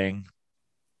boring.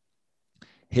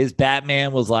 His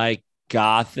Batman was like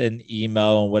goth and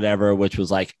emo and whatever, which was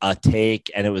like a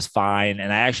take, and it was fine.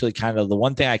 And I actually the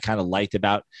one thing I kind of liked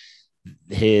about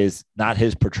not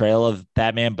his portrayal of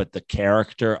Batman, but the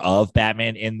character of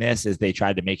Batman in this is they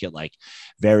tried to make it like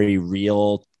very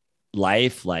real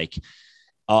life. Like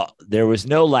there was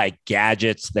no like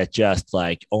gadgets that just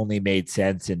like only made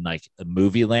sense in like a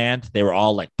movie land. They were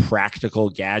all like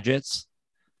practical gadgets.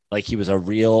 Like he was a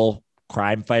real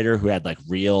crime fighter who had like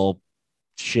real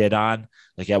shit on.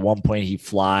 Like at one point he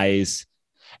flies,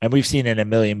 and we've seen in a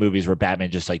million movies where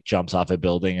Batman just like jumps off a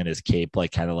building and his cape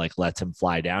like kind of like lets him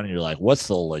fly down, and you're like, what's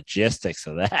the logistics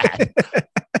of that?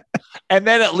 And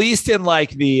then at least in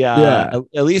like the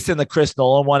at least in the Chris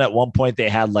Nolan one, at one point they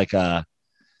had like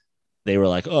they were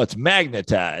like, oh, it's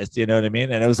magnetized, you know what I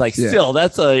mean? And it was like, still,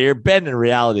 you're bending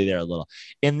reality there a little.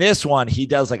 In this one, he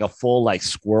does like a full like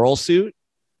squirrel suit.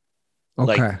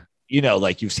 Okay. Like,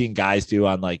 like you've seen guys do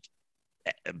on like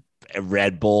a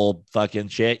Red Bull fucking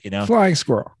shit, Flying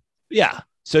squirrel. Yeah.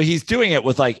 So he's doing it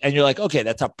with like, and you're like, okay,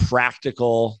 that's a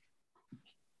practical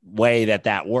way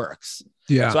that works.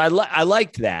 Yeah. So I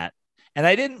liked that. And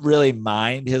I didn't really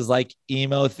mind his like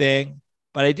emo thing,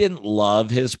 but I didn't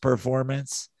love his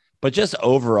performance. But just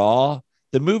overall,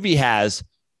 the movie has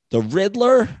the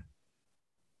Riddler,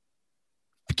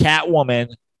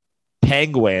 Catwoman,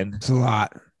 Penguin. It's a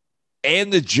lot.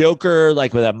 And the Joker,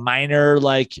 like with a minor,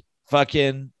 like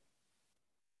fucking,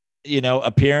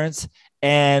 appearance.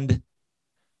 And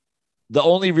the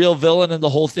only real villain in the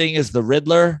whole thing is the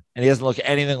Riddler. And he doesn't look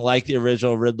anything like the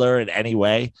original Riddler in any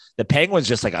way. The Penguin's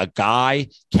just like a guy.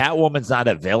 Catwoman's not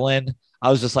a villain. I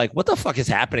was just like, what the fuck is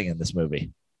happening in this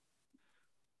movie?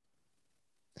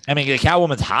 I mean, the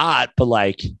Catwoman's hot, but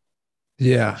like,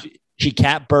 yeah, she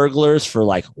cat burglars for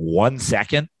like 1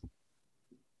 second.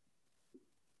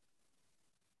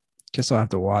 Guess I'll have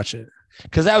to watch it.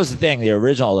 Because that was the thing. The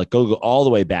original, like, go all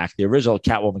the way back. The original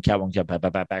Catwoman,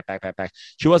 back.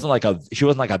 She wasn't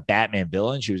like a Batman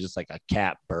villain. She was just like a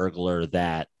cat burglar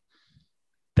that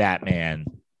Batman,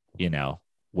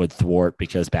 would thwart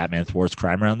because Batman thwarts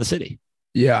crime around the city.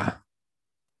 Yeah.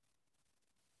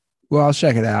 Well, I'll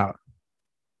check it out.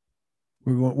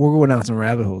 We're going down some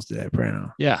rabbit holes today,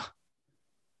 Prano. Yeah.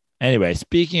 Anyway,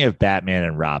 speaking of Batman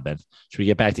and Robin, should we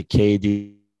get back to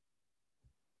KD?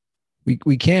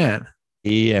 We can.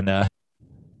 And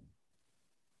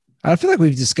I feel like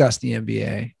we've discussed the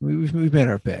NBA. We've made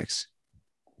our picks.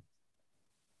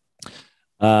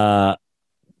 This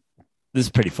is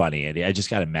pretty funny, Andy. I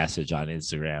just got a message on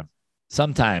Instagram.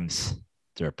 Sometimes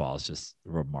dirtball is just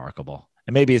remarkable,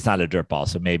 and maybe it's not a dirtball,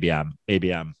 so maybe I'm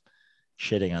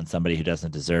shitting on somebody who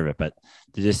doesn't deserve it. But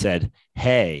they just said,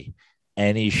 "Hey,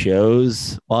 any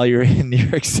shows while you're in New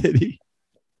York City?"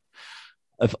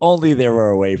 If only there were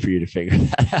a way for you to figure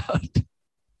that out.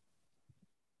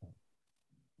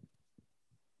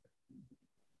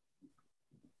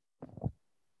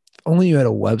 If only you had a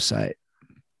website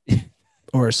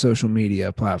or a social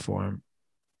media platform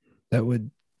that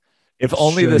would. If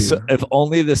only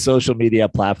the social media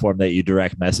platform that you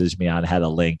direct messaged me on had a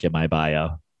link in my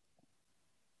bio.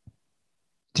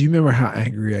 Do you remember how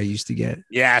angry I used to get?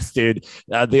 Yes, dude.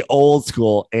 The old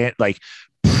school and like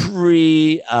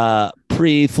pre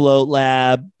Float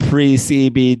Lab, pre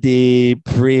CBD,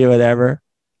 pre whatever.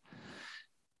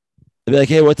 I'd be like,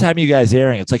 hey, what time are you guys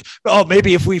airing? It's like, oh,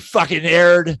 maybe if we fucking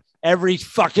aired every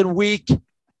fucking week,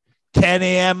 10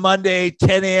 a.m. Monday,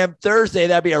 10 a.m. Thursday,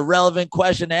 that'd be a relevant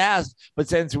question to ask. But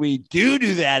since we do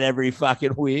that every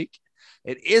fucking week,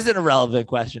 it isn't a relevant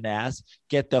question to ask.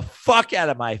 Get the fuck out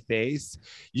of my face.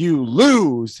 You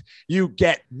lose. You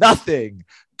get nothing.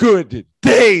 Good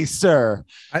day, sir.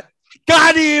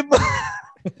 Got him.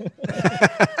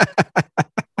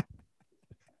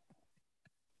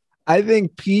 I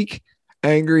think peak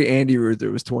angry Andy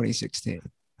Ruther was 2016.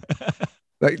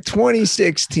 Like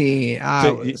 2016.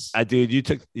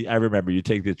 Dude, I remember you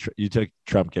took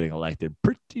Trump getting elected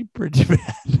pretty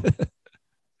bad.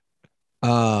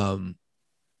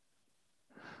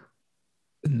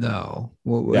 No.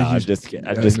 I'm just kidding.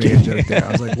 I'm just kidding.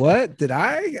 I was like, what? Did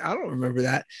I don't remember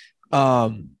that.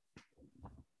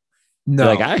 No.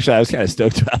 Like, actually, I was kind of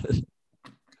stoked about it.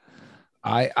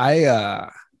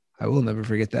 I will never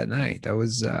forget that night. That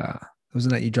was the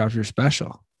night you dropped your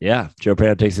special. Yeah. Joe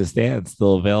Prano Takes a Stand,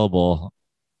 still available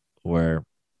where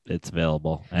it's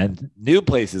available, and new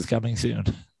places coming soon.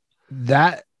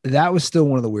 That was still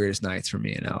one of the weirdest nights for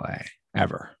me in LA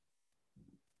ever.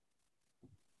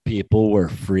 People were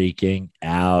freaking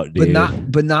out, dude.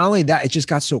 But not only that, it just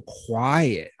got so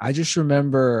quiet. I just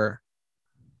remember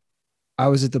I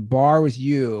was at the bar with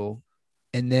you,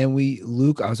 and then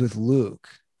I was with Luke,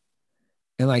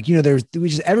 and like,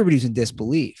 everybody was in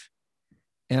disbelief.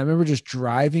 And I remember just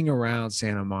driving around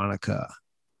Santa Monica,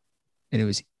 and it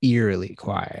was eerily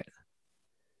quiet.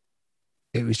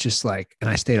 It was just like, and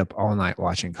I stayed up all night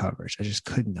watching coverage. I just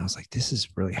couldn't. I was like, this is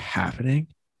really happening.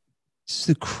 This is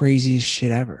the craziest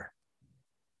shit ever.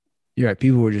 You're right.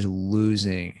 People were just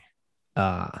losing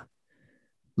their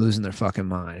fucking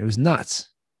mind. It was nuts.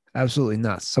 Absolutely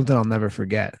nuts. Something I'll never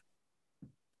forget.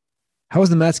 How was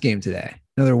the Mets game today?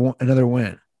 Another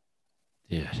win.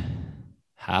 Dude,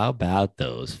 how about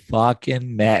those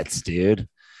fucking Mets, dude?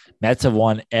 Mets have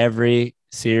won every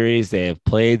series they have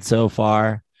played so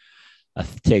far.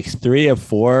 Takes 3 of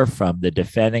 4 from the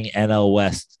defending NL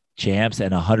West champs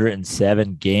and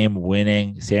 107 game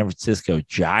winning San Francisco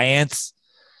Giants.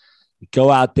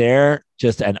 Go out there,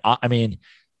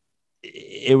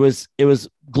 it was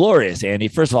glorious, Andy.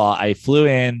 First of all, I flew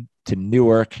in to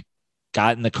Newark,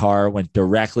 got in the car, went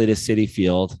directly to Citi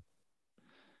Field,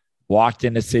 walked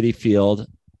into Citi Field.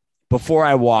 Before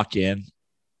I walk in,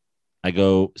 I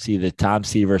go see the Tom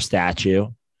Seaver statue,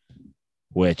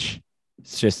 which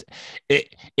it's just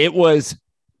it was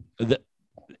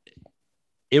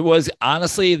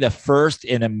honestly the first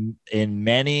in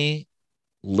many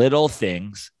little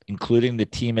things, including the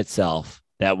team itself,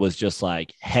 that was just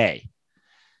like, hey,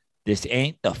 this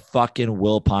ain't the fucking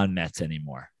Wilpon Mets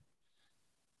anymore.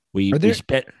 We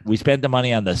spent the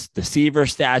money on the Seaver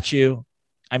statue.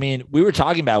 I mean, we were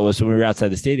talking about this when we were outside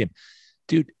the stadium.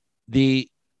 Dude, the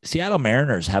Seattle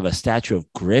Mariners have a statue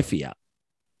of Griffey up.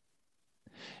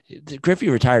 Griffey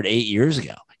retired 8 years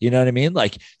ago. You know what I mean?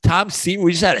 Like Tom Seaver,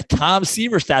 we just had a Tom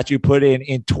Seaver statue put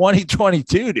in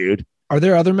 2022, dude. Are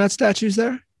there other Met statues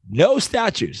there? No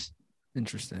statues.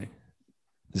 Interesting.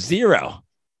 0.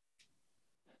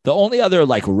 The only other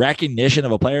like recognition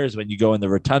of a player is when you go in the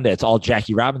rotunda. It's all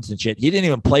Jackie Robinson shit. He didn't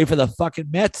even play for the fucking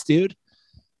Mets, dude.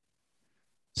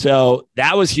 So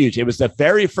that was huge. It was the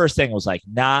very first thing. It was like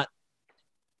not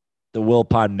the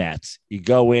Wilpon Mets. You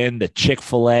go in, the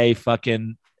Chick-fil-A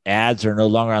fucking ads are no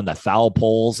longer on the foul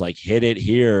poles. Like hit it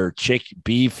here,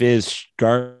 beef is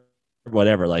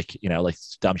whatever. Like like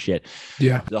dumb shit.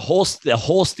 Yeah. The whole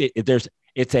state.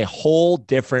 It's a whole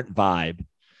different vibe,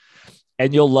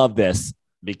 and you'll love this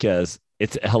because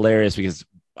it's hilarious. Because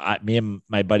me and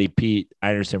my buddy Pete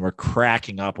Anderson were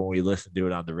cracking up when we listened to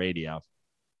it on the radio.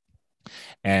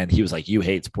 And he was like, "You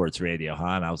hate sports radio, huh?"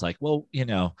 And I was like, "Well,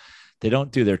 they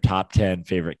don't do their top 10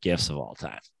 favorite gifts of all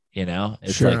time.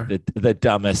 It's sure. like the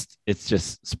dumbest. It's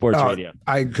just sports radio."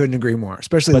 I couldn't agree more,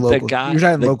 especially local. You're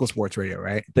talking local sports radio,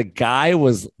 right? The guy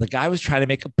was trying to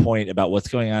make a point about what's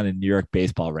going on in New York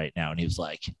baseball right now. And he was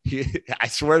like, I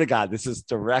swear to God, this is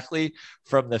directly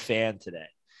from the fan today.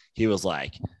 He was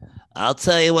like, "I'll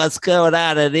tell you what's going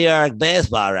on in New York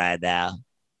baseball right now."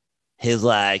 He's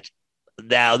like,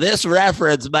 "Now, this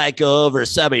reference might go over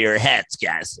some of your heads,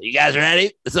 guys. You guys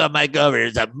ready? This one might go over.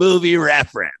 It's a movie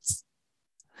reference.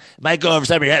 It might go over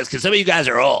some of your heads because some of you guys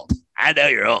are old. I know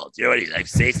you're old. You're what, like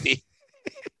 60?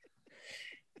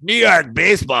 New York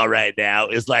baseball right now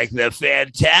is like the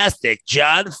fantastic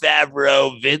Jon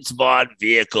Favreau, Vince Vaughn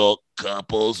vehicle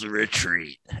couples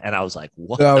retreat." And I was like,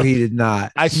 "What?" No, he did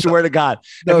not. I swear to God.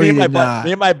 No, me he did not.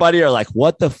 Me and my buddy are like,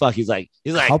 "What the fuck?" He's like,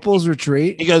 couples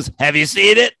retreat. He goes, "Have you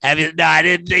seen it? Have you? No, I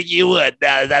didn't think you would.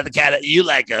 No, that's the kind of you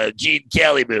like a Gene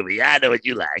Kelly movie. I know what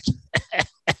you like."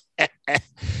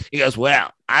 He goes,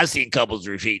 "Well, I've seen couples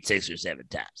retreat 6 or 7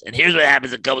 times, and here's what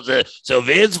happens in couples. So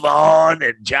Vince Vaughn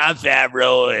and Jon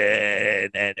Favreau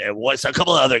and a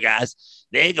couple of other guys,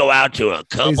 they go out to a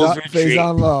couples retreat. Based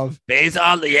on love. Based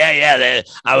on I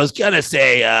was gonna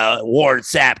say Warren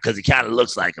Sapp because he kind of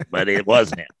looks like him, but it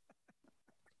wasn't him.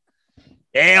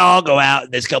 They all go out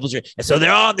in this couples retreat, and so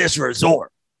they're on this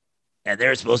resort." And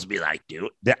they're supposed to be like, dude,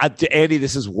 Andy,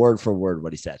 this is word for word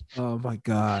what he said. Oh, my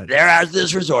God. They're at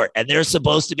this resort, and they're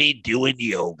supposed to be doing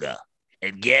yoga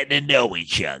and getting to know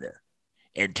each other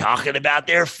and talking about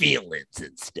their feelings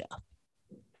and stuff.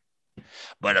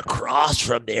 But across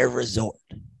from their resort,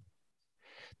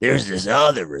 there's this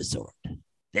other resort.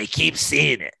 They keep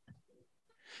seeing it.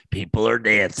 People are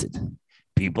dancing.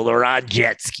 People are on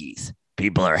jet skis.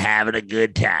 People are having a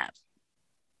good time.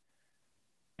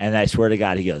 And I swear to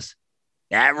God, he goes,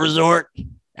 "That resort,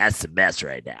 that's the best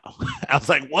right now." I was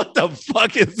like, "What the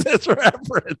fuck is this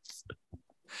reference?"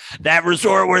 That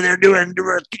resort where they're doing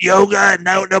yoga and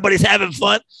nobody's having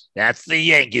fun, that's the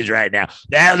Yankees right now.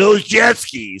 Those jet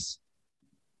skis,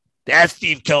 that's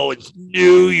Steve Cohen's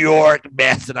New York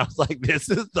Mets. And I was like, this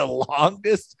is the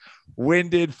longest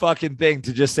winded fucking thing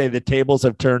to just say the tables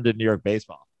have turned in New York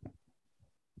baseball.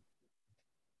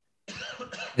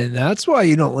 And that's why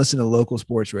you don't listen to local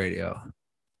sports radio.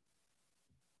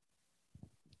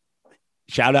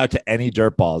 Shout out to any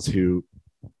dirtballs who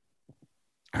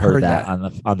heard that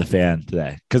on the fan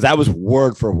today, because that was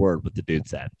word for word what the dude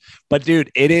said. But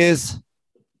dude, it is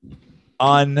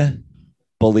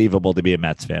unbelievable to be a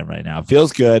Mets fan right now. It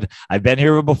feels good. I've been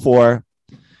here before.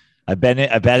 I've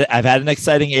had an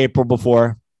exciting April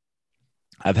before.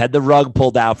 I've had the rug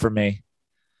pulled out for me.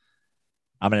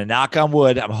 I'm going to knock on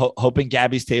wood. I'm hoping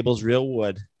Gabby's table's real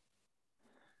wood.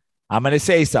 I'm going to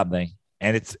say something,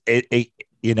 and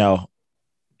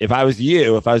if I was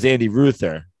you, if I was Andy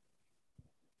Ruther,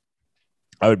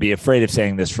 I would be afraid of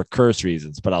saying this for curse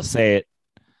reasons, but I'll say it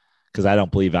because I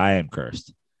don't believe I am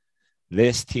cursed.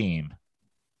 This team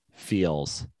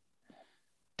feels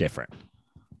different.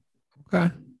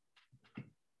 Okay.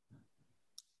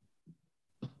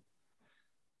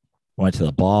 Went to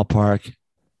the ballpark, a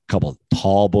couple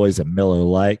tall boys at Miller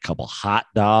Lite, couple hot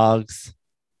dogs.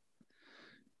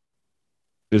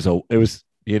 It was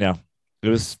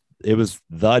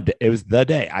the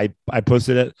day. I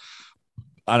posted it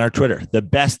on our Twitter. The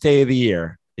best day of the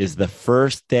year is the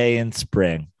first day in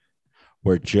spring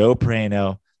where Joe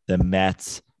Prano, the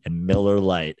Mets, and Miller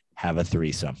Lite have a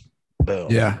threesome.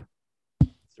 Boom. Yeah.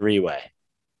 3-way.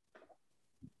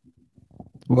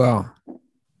 Well,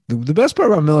 the best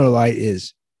part about Miller Lite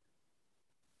is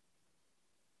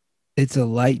it's a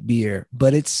light beer,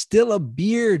 but it's still a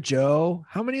beer, Joe.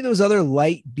 How many of those other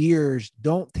light beers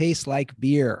don't taste like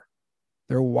beer?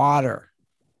 They're water.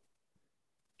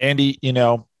 Andy,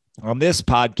 on this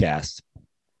podcast,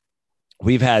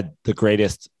 we've had the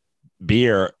greatest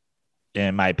beer,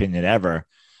 in my opinion, ever,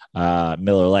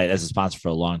 Miller Lite, as a sponsor for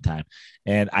a long time.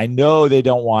 And I know they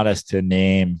don't want us to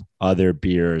name other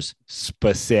beers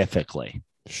specifically.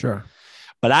 Sure.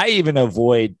 But I even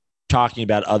avoid talking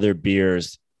about other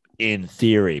beers in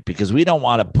theory because we don't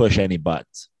want to push any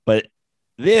buttons. But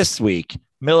this week,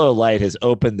 Miller Lite has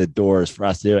opened the doors for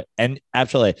us to do it. And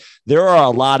actually, there are a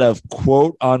lot of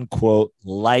quote unquote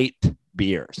light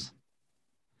beers.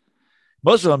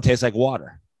 Most of them taste like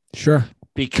water. Sure.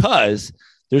 Because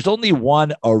there's only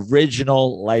one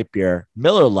original light beer,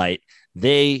 Miller Lite.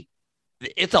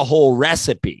 It's a whole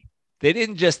recipe. They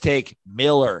didn't just take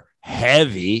Miller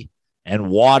Heavy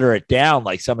and water it down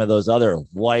like some of those other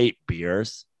light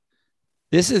beers.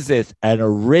 This is an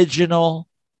original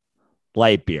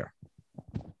light beer.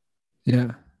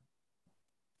 Yeah.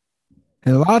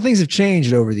 And a lot of things have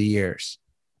changed over the years,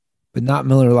 but not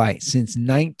Miller Lite since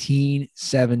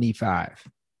 1975.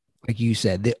 Like you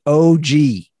said, the OG.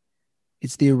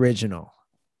 It's the original.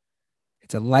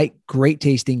 It's a light, great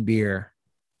tasting beer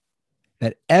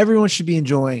that everyone should be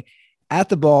enjoying at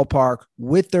the ballpark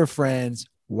with their friends,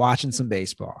 watching some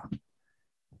baseball.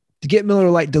 To get Miller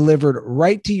Lite delivered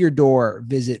right to your door,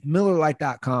 visit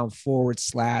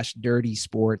MillerLite.com/dirty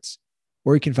sports,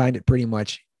 or you can find it pretty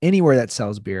much anywhere that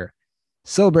sells beer.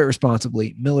 Celebrate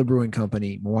responsibly. Miller Brewing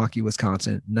Company, Milwaukee,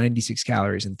 Wisconsin, 96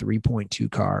 calories and 3.2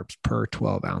 carbs per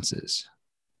 12 ounces.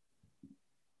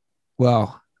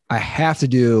 Well, I have to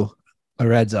do a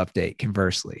Reds update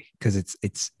conversely, because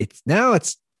it's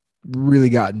really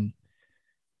gotten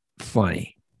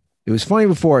funny. It was funny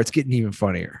before. It's getting even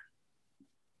funnier.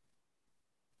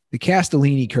 The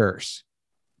Castellini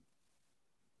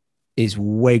is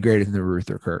way greater than the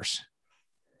Ruther curse.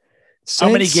 How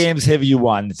many games have you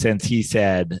won since he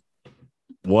said,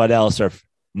 what else are,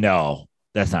 no,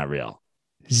 that's not real.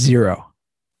 0.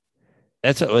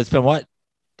 It's been what?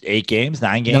 8 games,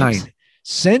 9 games? 9.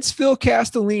 Since Phil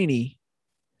Castellini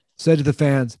said to the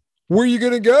fans, where are you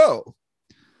going to go?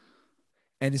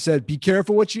 And he said, be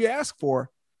careful what you ask for.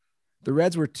 The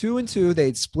Reds were 2-2. They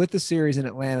had split the series in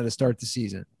Atlanta to start the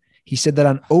season. He said that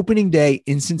on opening day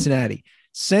in Cincinnati.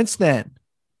 Since then,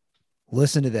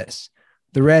 listen to this.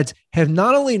 The Reds have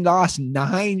not only lost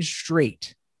 9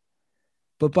 straight,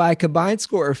 but by a combined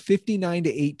score of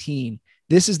 59-18,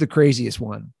 this is the craziest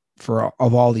one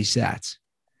of all these stats.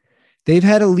 They've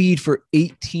had a lead for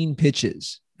 18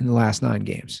 pitches in the last 9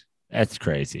 games. That's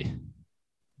crazy.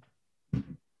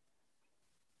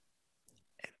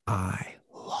 I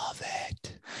love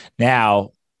it.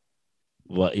 Now,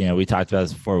 well, we talked about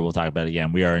this before. We'll talk about it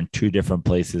again. We are in 2 different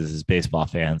places as baseball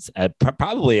fans, at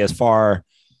probably as far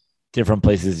different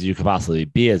places as you could possibly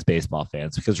be as baseball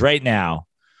fans. Because right now,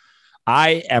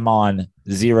 I am on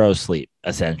 0 sleep,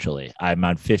 essentially. I'm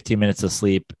on 15 minutes of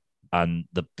sleep on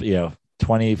the,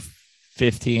 20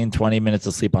 minutes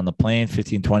of sleep on the plane,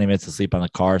 15, 20 minutes of sleep on the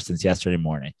car since yesterday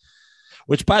morning.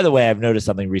 Which, by the way, I've noticed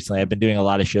something recently. I've been doing a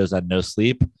lot of shows on no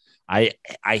sleep. I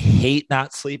hate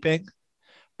not sleeping,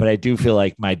 but I do feel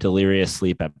like my delirious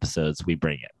sleep episodes, we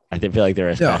bring it. I feel like they're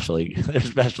especially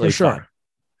for sure. fun.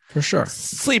 For sure.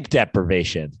 Sleep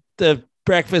deprivation, the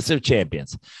breakfast of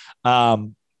champions. But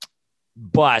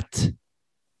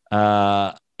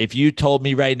if you told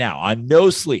me right now on no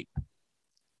sleep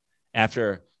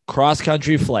after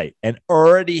cross-country flight and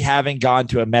already having gone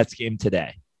to a Mets game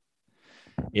today,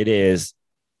 it is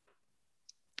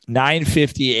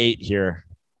 9:58 here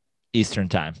Eastern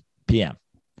time, PM.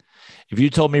 If you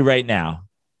told me right now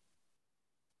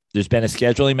there's been a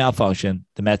scheduling malfunction,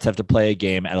 the Mets have to play a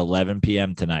game at 11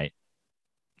 p.m. tonight,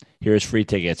 here's free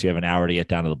tickets, you have an hour to get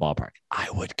down to the ballpark, I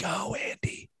would go,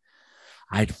 Andy.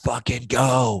 I'd fucking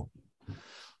go.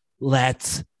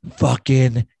 Let's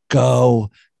fucking go,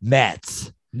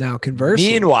 Mets. Now,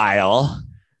 conversely, Meanwhile,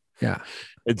 yeah,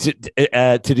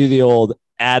 to do the old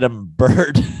Adam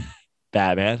Bird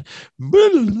Batman.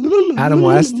 Adam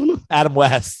West. Adam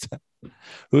West.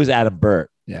 Who's Adam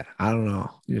Burt? Yeah, I don't know.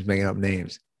 You're just making up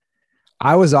names.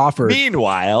 I was offered.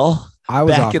 Meanwhile, I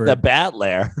was back offered, in the Bat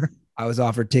Lair. I was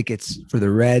offered tickets for the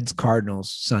Reds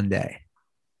Cardinals Sunday,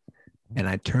 and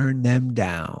I turned them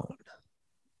down.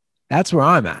 That's where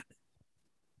I'm at.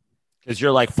 Because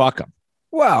you're like, fuck them.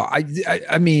 Well,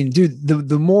 I mean, dude,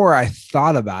 the more I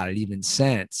thought about it, even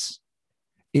since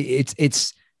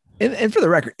it's and for the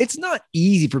record, it's not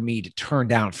easy for me to turn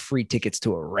down free tickets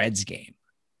to a Reds game.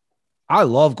 I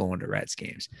love going to Reds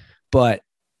games, but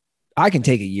I can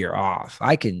take a year off.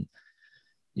 I can,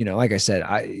 like I said,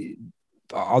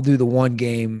 I'll do the one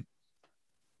game,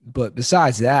 but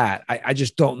besides that, I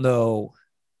just don't know.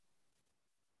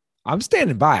 I'm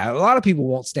standing by it. A lot of people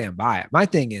won't stand by it. My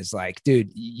thing is like,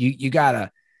 dude, you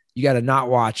gotta not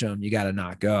watch them. You gotta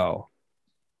not go.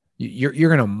 You're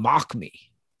gonna mock me.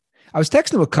 I was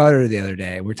texting with Cutter the other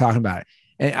day. We were talking about it,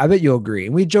 and I bet you'll agree.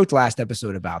 And we joked last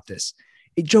episode about this.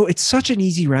 Joe, it's such an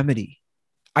easy remedy.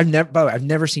 By the way, I've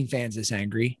never seen fans this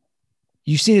angry.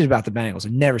 You've seen it about the Bengals.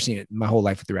 I've never seen it in my whole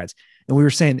life with the Reds. And we were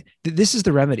saying this is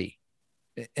the remedy.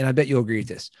 And I bet you'll agree with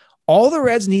this. All the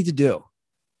Reds need to do,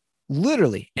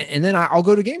 literally, and then I'll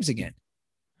go to games again.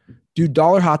 Do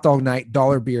 $1 hot dog night,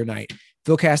 $1 beer night.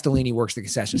 Phil Castellini works the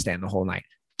concession stand the whole night.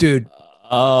 Dude.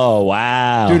 Oh,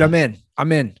 wow. Dude, I'm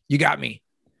in. You got me.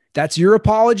 That's your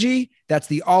apology. That's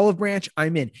the olive branch.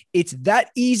 I'm in. It's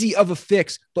that easy of a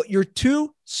fix, but you're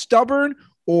too stubborn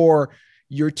or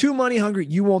you're too money hungry.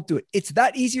 You won't do it. It's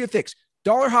that easy of a fix.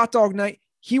 $1 hot dog night.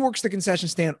 He works the concession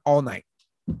stand all night.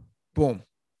 Boom.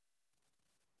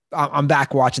 I'm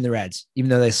back watching the Reds, even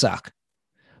though they suck.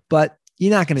 But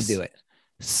you're not going to do it.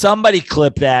 Somebody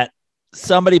clip that.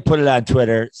 Somebody put it on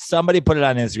Twitter. Somebody put it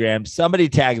on Instagram. Somebody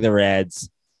tag the Reds.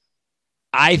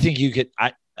 I think you could.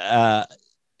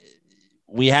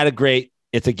 We had a great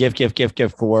 "It's a gift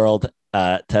for world"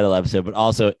 title episode, but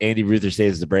also Andy Ruther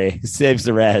saves the Braves, saves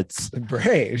the Reds. The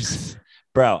Braves,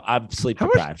 bro. I'm sleep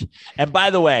deprived. And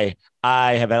by the way,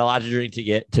 I have had a lot to drink to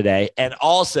get today, and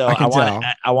also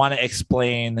I want to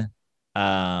explain.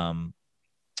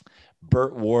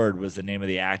 Burt Ward was the name of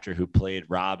the actor who played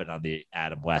Robin on the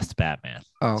Adam West Batman.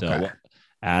 Oh, okay. So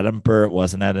Adam Burt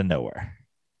wasn't out of nowhere.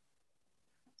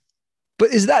 But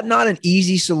is that not an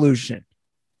easy solution?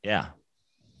 Yeah,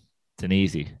 it's an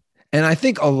easy. And I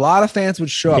think a lot of fans would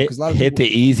show up because a lot of hit the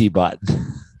easy button.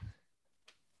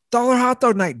 $1 hot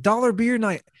dog night, $1 beer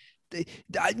night. You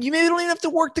maybe don't even have to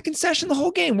work the concession the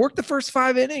whole game. Work the first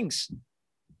 5 innings.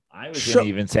 I was going to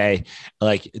even say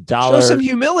like show some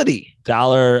humility.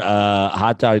 $1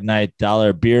 hot dog night,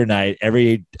 $1 beer night.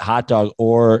 Every hot dog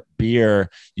or beer,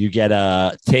 you get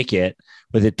a ticket.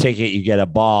 With a ticket, you get a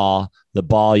ball. The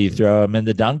ball, you throw them in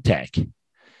the dunk tank.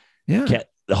 Yeah. Put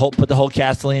the whole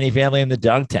Castellini family in the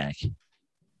dunk tank.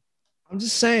 I'm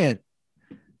just saying,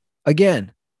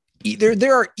 again,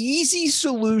 there are easy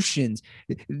solutions.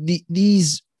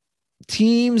 These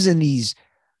teams and these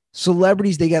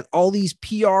celebrities, they got all these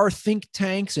PR think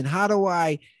tanks, and how do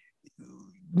I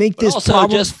make this also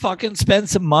problem? Just fucking spend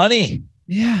some money.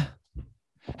 Yeah.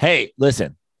 Hey,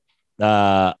 listen,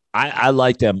 I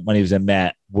liked him when he was in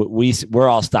Met. We're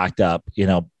all stocked up,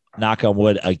 knock on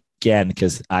wood again,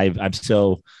 because I'm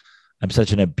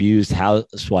such an abused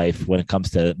housewife when it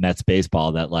comes to Mets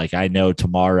baseball that like I know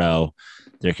tomorrow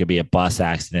there could be a bus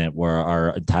accident where our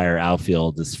entire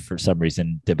outfield is for some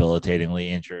reason debilitatingly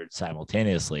injured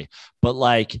simultaneously. But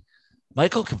like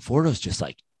Michael Conforto is just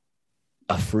like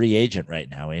a free agent right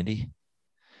now, Andy.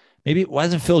 Maybe why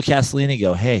doesn't Phil Castellini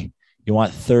go, hey, you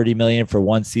want $30 million for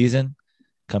one season?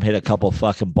 Come hit a couple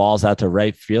fucking balls out to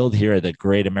right field here at the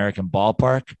Great American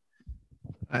Ballpark.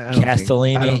 I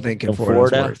don't think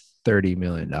Conforto's worth $30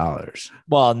 million.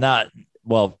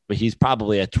 Well, he's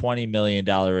probably a $20 million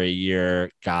a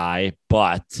year guy,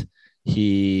 but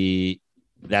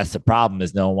that's the problem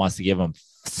is no one wants to give him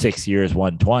 6 years,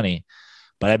 120.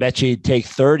 But I bet you he'd take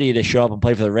 30 to show up and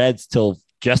play for the Reds till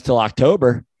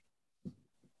October.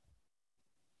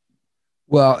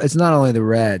 Well, it's not only the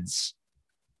Reds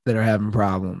that are having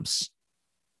problems.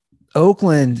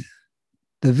 Oakland,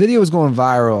 the video was going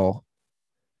viral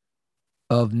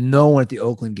of no one at the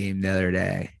Oakland game the other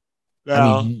day. No.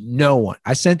 I mean, no one.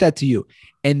 I sent that to you.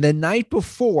 And the night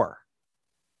before,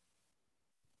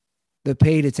 the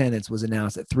paid attendance was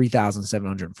announced at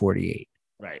 3,748.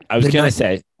 Right. I was going to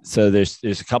say, so there's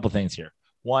a couple things here.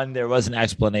 One, there was an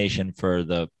explanation for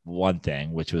the one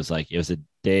thing, which was like, it was a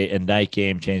day and night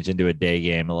game changed into a day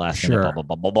game. The last Sure. minute, blah,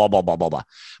 blah, blah, blah, blah, blah, blah, blah.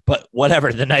 But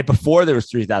whatever. The night before there was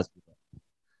 3,000 people.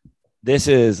 This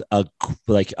is a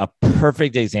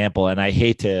perfect example. And I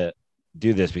hate to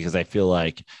do this because I feel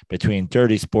like between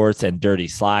Dirty Sports and Dirty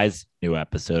Slides, new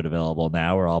episode available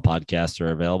now, where all podcasts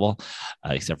are available,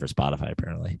 except for Spotify,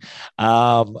 apparently.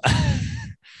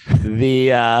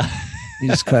 You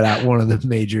just cut out one of the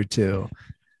major two.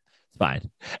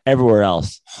 Fine. Everywhere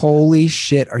else, Holy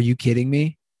shit. Are you kidding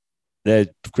me?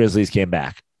 the Grizzlies came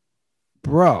back.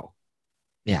 Bro.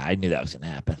 Yeah, I knew that was going to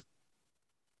happen.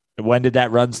 When did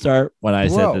that run start? When I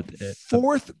said that. The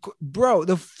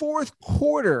fourth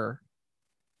quarter,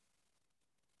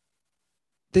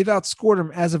 they've outscored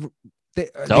them as of the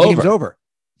game's over.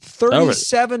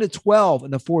 37-12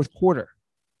 in the fourth quarter.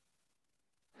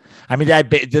 I mean,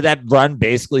 did that run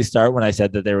basically start when I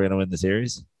said that they were going to win the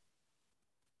series?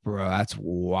 Bro, that's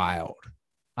wild.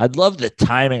 I'd love the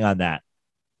timing on that.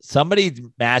 Somebody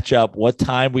match up what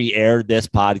time we aired this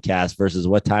podcast versus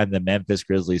what time the Memphis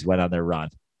Grizzlies went on their run.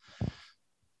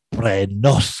 Pre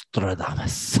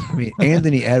Nostradamus. I mean,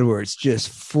 Anthony Edwards just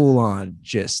full on,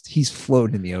 he's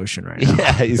floating in the ocean right now.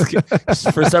 Yeah, he's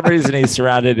for some reason he's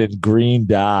surrounded in green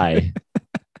dye.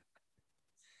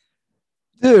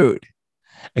 Dude.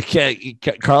 Okay,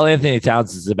 Karl Anthony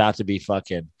Towns is about to be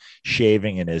fucking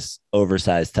shaving in his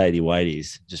oversized tighty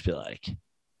whities. Just be like,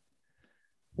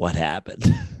 what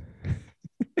happened?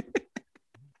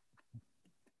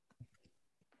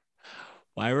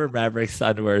 Why were Maverick's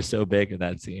underwear so big in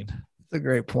that scene? That's a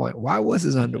great point. Why was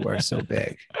his underwear so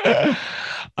big?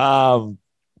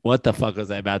 What the fuck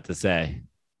was I about to say?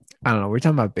 I don't know. We're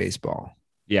talking about baseball.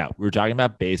 Yeah, we were talking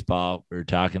about baseball. We were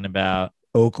talking about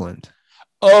Oakland.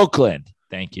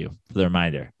 Thank you for the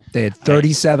reminder. They had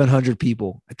 3,700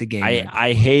 people at the game.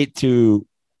 I hate to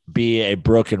be a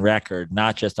broken record,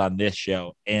 not just on this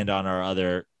show and on our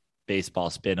other baseball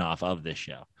spinoff of this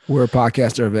show. Where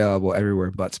podcasts are available everywhere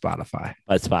but Spotify.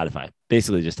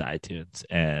 Basically just iTunes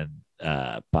and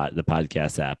the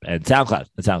podcast app and SoundCloud.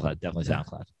 Definitely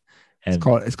SoundCloud. And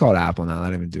It's called Apple now. I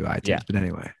don't even do iTunes. Yeah. But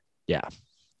anyway. Yeah.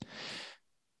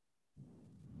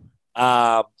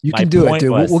 You can do it,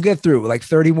 dude. We'll get through like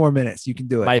 30 more minutes. You can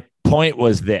do it. My point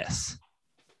was this.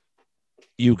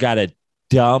 You got a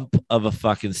dump of a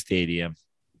fucking stadium.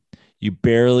 You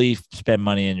barely spend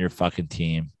money on your fucking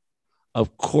team.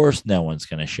 Of course, no one's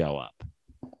going to show up.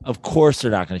 Of course,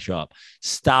 they're not going to show up.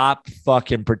 Stop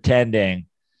fucking pretending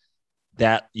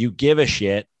that you give a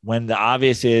shit when the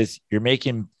obvious is you're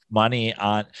making money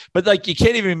on, but like you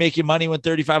can't even be making money when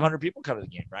 3,500 people come to the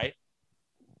game, right?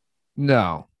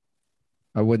 No,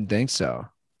 I wouldn't think so.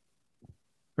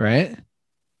 Right?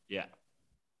 Yeah.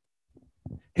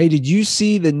 Hey, did you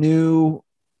see the new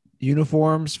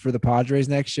uniforms for the Padres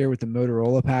next year with the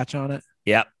Motorola patch on it?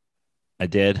 Yep, I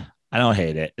did. I don't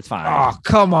hate it. It's fine. Oh,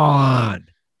 come on.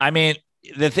 I mean,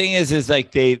 the thing is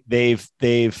like they've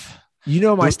you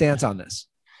know my stance on this.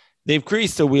 They've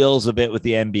greased the wheels a bit with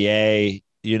the NBA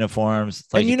uniforms.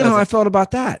 Like, and you know how I felt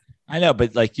about that. I know,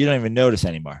 but like you don't even notice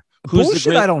anymore.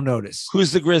 Bullshit, I don't notice.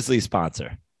 Who's the Grizzlies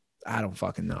sponsor? I don't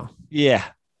fucking know. Yeah.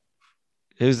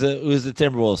 Who's the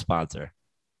Timberwolves sponsor?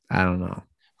 I don't know.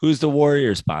 Who's the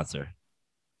Warriors sponsor?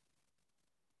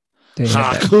 Damn.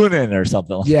 Hakunin or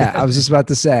something. Like Yeah, that. I was just about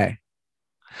to say.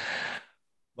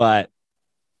 But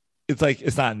it's like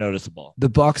it's not noticeable. The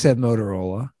Bucks have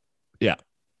Motorola. Yeah.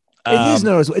 It is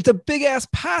noticeable. It's a big ass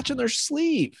patch on their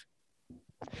sleeve.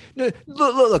 No,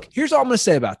 look. Here's all I'm going to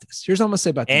say about this.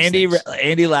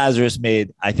 Andy Lazarus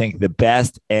made, I think, the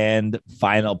best and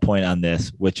final point on this,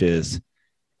 which is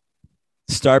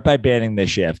start by banning the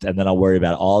shift, and then I'll worry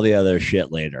about all the other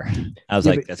shit later. I was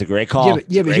like, that's a great call. But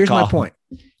here's my point.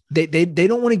 They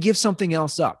don't want to give something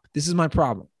else up. This is my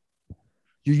problem.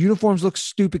 Your uniforms look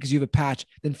stupid because you have a patch.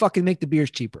 Then fucking make the beers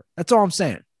cheaper. That's all I'm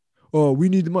saying. Oh, we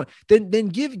need the money. Then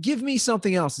give me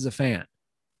something else as a fan.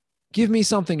 Give me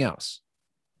something else.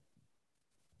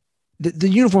 The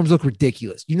uniforms look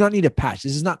ridiculous. You don't need a patch.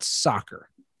 This is not soccer.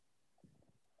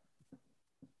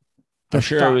 I'm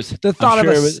sure it was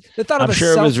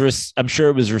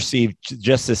received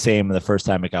just the same the first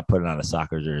time it got put on a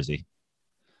soccer jersey.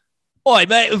 Oi,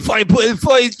 mate, if I put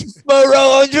Morrow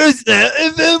on jersey,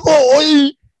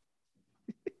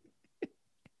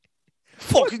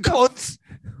 fucking cunts.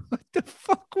 What the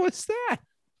fuck was that?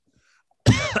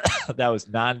 That was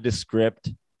nondescript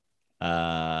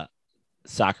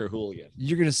soccer hooligan.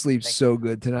 You're gonna sleep so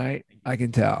good tonight. I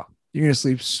can tell. You're gonna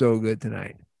sleep so good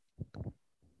tonight.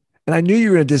 And I knew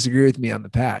you were gonna disagree with me on the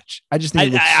patch. I just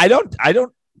think I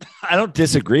don't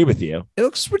disagree with you. It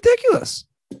looks ridiculous.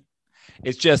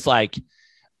 It's just like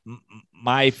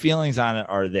my feelings on it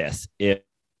are this: if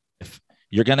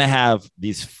you're going to have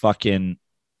these fucking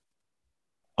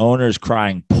owners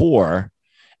crying poor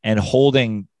and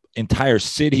holding entire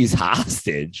cities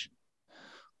hostage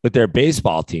with their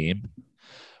baseball team.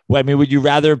 Well, I mean, would you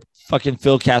rather fucking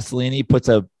Phil Castellini puts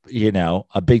a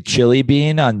big chili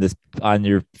bean on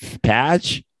your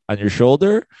patch on your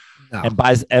shoulder and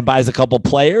buys a couple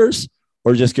players,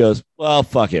 or just goes, well,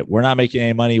 fuck it, we're not making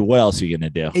any money. What else are you gonna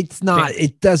do? It's not.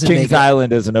 It doesn't. Kings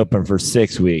Island isn't open for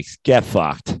 6 weeks. Get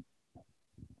fucked.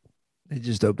 It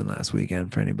just opened last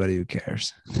weekend for anybody who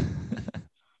cares.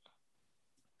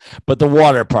 But the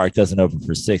water park doesn't open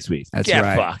for 6 weeks. That's Get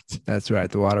right. fucked. That's right.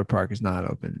 The water park is not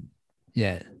open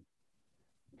yet.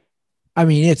 I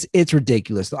mean, it's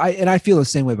ridiculous. I feel the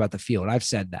same way about the field. I've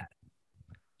said that.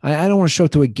 I don't want to show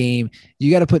up to a game.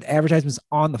 You got to put advertisements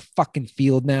on the fucking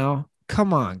field now.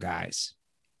 Come on, guys.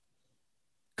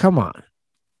 Come on.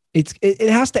 It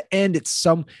has to end at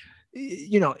some,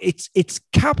 it's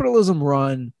capitalism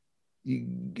run.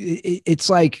 It's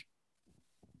like,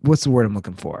 what's the word I'm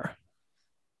looking for?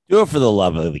 Do it for the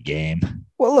love of the game.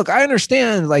 Well, look, I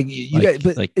understand. Like you got,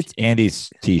 but like it's Andy's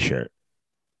t-shirt.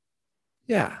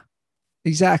 Yeah,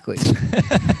 exactly.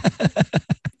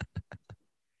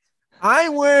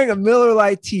 I'm wearing a Miller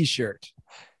Lite t-shirt.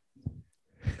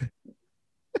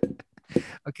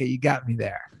 Okay, you got me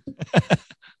there.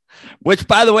 Which,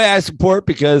 by the way, I support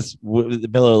because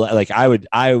Miller, like I would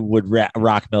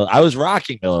rock Miller. I was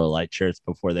rocking Miller Lite shirts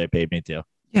before they paid me to.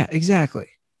 Yeah, exactly.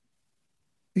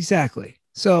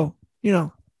 So, a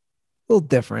little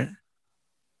different.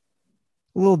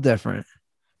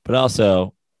 But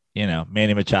also,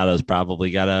 Manny Machado's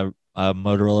probably got a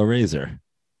Motorola Razr.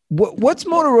 What's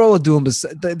Motorola doing?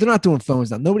 They're not doing phones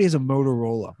now. Nobody has a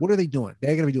Motorola. What are they doing?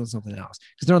 They're going to be doing something else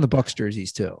because they're on the Bucks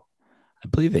jerseys too. I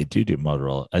believe they do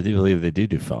Motorola. I do believe they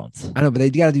do phones. I know, but they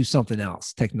got to do something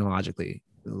else technologically,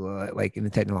 like in the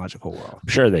technological world. I'm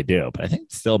sure they do, but I think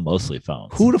it's still mostly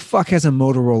phones. Who the fuck has a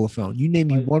Motorola phone? You name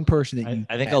me one person that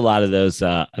I think a lot of those.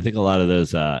 Androids. I think a lot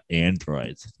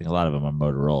of them are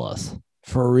Motorola's.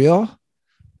 For real?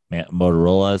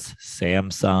 Motorola's,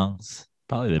 Samsungs,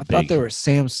 probably the I big. thought they were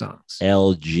Samsungs.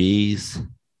 LGs.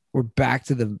 We're back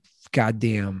to the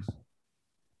goddamn.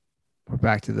 We're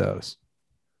back to those.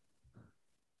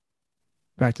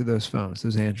 Back to those phones,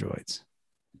 those Androids.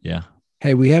 Yeah.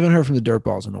 Hey, we haven't heard from the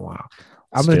Dirtballs in a while.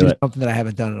 I'm going to do it. something that I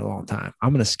haven't done in a long time. I'm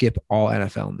going to skip all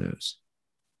NFL news.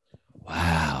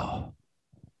 Wow.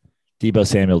 Deebo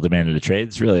Samuel demanded a trade.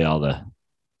 It's really all the.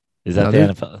 Is that the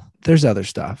NFL? There's other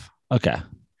stuff. Okay.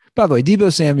 By the way,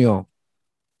 Deebo Samuel.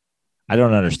 I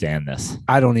don't understand this.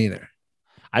 I don't either.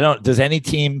 Does any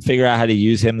team figure out how to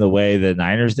use him the way the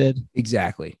Niners did?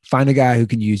 Exactly. Find a guy who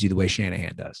can use you the way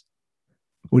Shanahan does.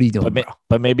 What are you doing, bro?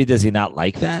 But maybe does he not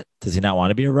like that? Does he not want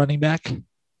to be a running back? I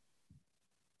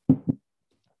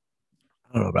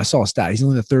don't know, but I saw a stat. He's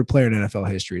only the third player in NFL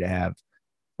history to have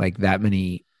like that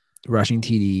many rushing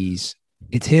TDs.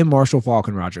 It's him, Marshall Faulk,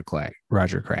 and Roger Craig.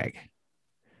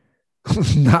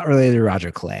 Not related to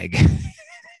Roger Clegg.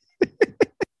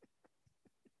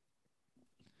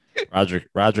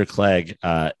 Roger Clegg.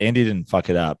 Andy didn't fuck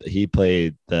it up. He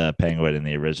played the Penguin in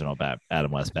the original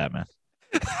Adam West Batman.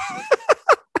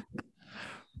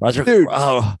 Roger,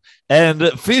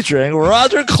 and featuring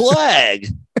Roger Clegg.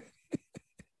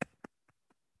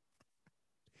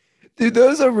 Dude,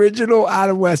 those original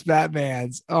Adam West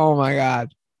Batmans. Oh my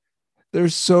God. They're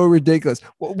so ridiculous.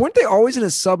 Well, weren't they always in a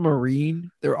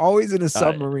submarine? They're always in a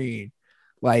submarine.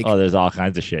 There's all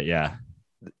kinds of shit. Yeah.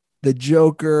 The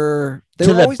Joker.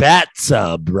 The bat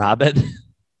sub, Robin.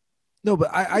 No, but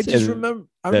I just remember.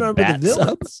 I remember the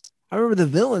villains. I remember the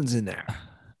villains in there.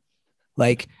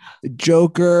 Like the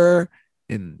Joker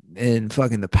and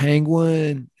fucking the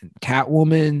Penguin and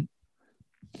Catwoman.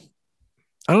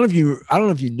 I don't know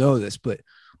if you know this, but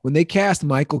when they cast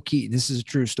Michael Keaton, this is a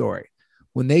true story.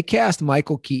 When they cast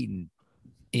Michael Keaton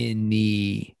in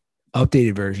the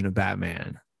updated version of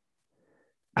Batman,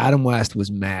 Adam West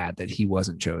was mad that he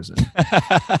wasn't chosen.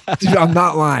 Dude, I'm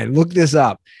not lying. Look this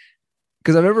up.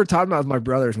 Because I remember talking about it with my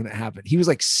brothers when it happened. He was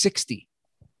like 60.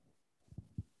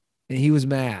 And he was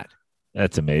mad.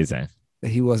 That's amazing.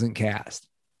 That he wasn't cast.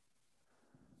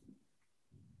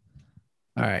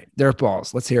 All right.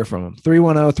 Dirtballs. Let's hear from him.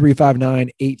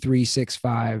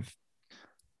 310-359-8365.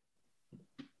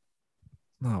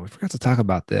 Oh, we forgot to talk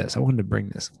about this. I wanted to bring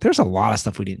this. There's a lot of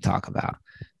stuff we didn't talk about,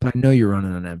 but I know you're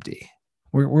running on empty.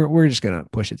 We're just gonna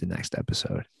push it to next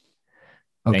episode.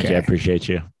 Okay. Thank you. I appreciate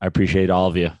you. I appreciate all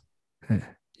of you.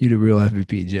 You the real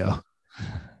MVP, Joe.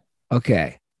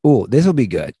 Okay. Oh, this will be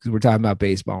good because we're talking about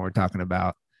baseball. And we're talking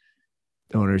about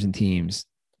owners and teams.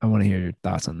 I want to hear your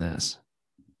thoughts on this.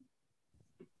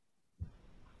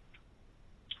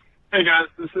 Hey guys,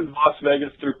 this is Las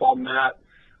Vegas through Paul Matt.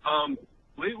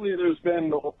 Lately, there's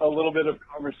been a little bit of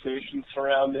conversation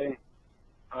surrounding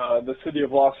the city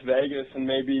of Las Vegas and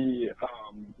maybe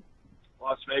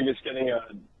Las Vegas getting a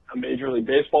Major League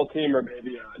Baseball team or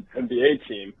maybe an NBA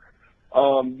team.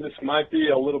 This might be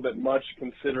a little bit much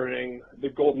considering the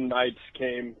Golden Knights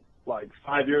came like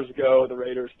 5 years ago. The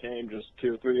Raiders came just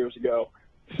 2 or 3 years ago.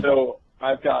 So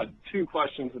I've got two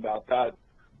questions about that.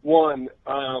 One,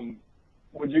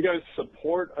 would you guys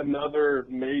support another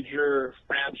major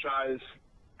franchise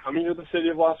coming to the city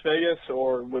of Las Vegas,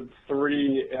 or would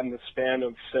 3 in the span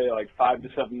of, say, like 5 to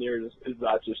 7 years, is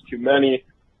that just too many?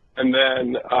 And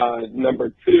then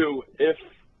number 2, if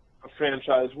a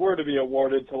franchise were to be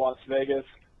awarded to Las Vegas,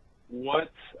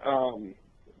 what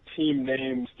team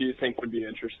names do you think would be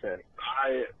interesting?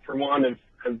 I, for one,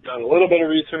 have done a little bit of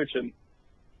research, and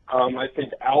I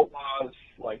think Outlaws,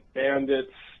 like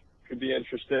Bandits, could be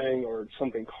interesting, or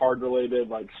something card-related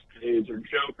like Spades or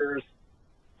Jokers.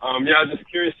 Yeah, just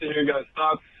curious to hear your guys'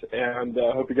 thoughts, and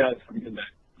hope you guys have a good day.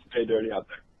 Stay dirty out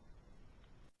there.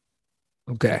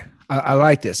 Okay. I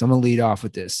like this. I'm going to lead off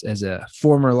with this. As a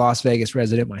former Las Vegas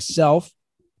resident myself,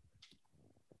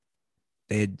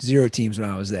 they had 0 teams when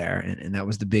I was there. And that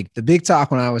was the big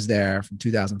talk when I was there from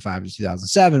 2005 to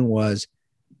 2007 was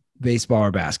baseball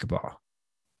or basketball.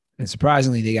 And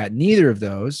surprisingly, they got neither of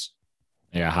those.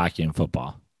 Yeah, hockey and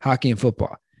football. I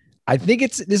think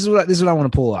this is what I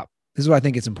want to pull up. This is why I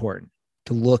think it's important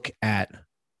to look at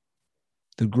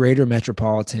the greater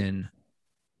metropolitan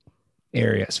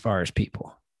area as far as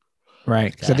people,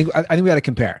 right? Because Okay. I think we got to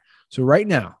compare. So right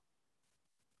now,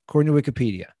 according to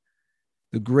Wikipedia,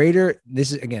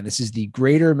 this is the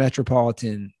greater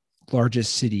metropolitan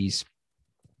largest cities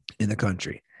in the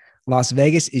country. Las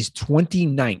Vegas is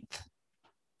 29th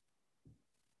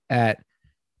at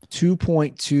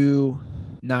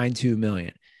 2.292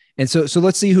 million. And so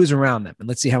let's see who's around them and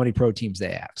let's see how many pro teams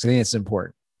they have. So I think it's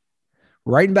important.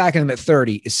 Right back in them at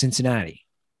 30 is Cincinnati.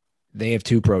 They have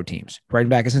 2 pro teams. Right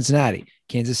back in Cincinnati,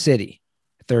 Kansas City,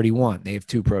 31. They have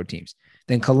 2 pro teams.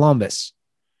 Then Columbus,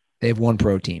 they have 1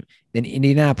 pro team. Then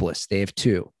Indianapolis, they have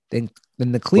 2. Then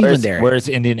the Cleveland area. Where's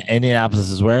Indianapolis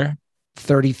is where?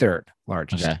 33rd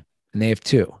largest. Okay. And they have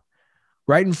 2.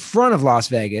 Right in front of Las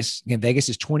Vegas, again, Vegas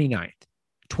is 29th.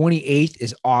 28th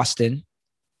is Austin.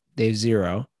 They have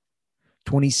 0.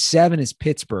 27 is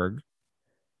Pittsburgh.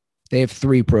 They have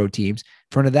 3 pro teams. In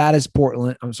front of that is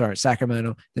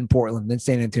Sacramento, then Portland, then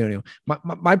San Antonio.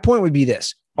 My point would be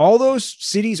this. All those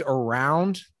cities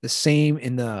around the same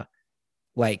in the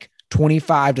like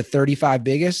 25 to 35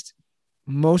 biggest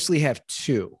mostly have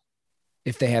 2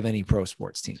 if they have any pro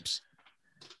sports teams.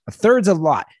 A third's a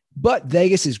lot, but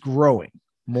Vegas is growing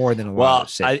more than a lot of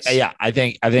cities. I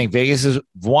think Vegas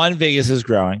is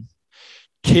growing.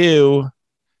 2,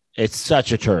 it's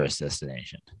such a tourist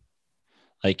destination.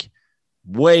 Like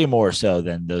way more so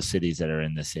than those cities that are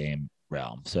in the same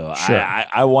realm. So Sure.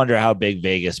 I wonder how big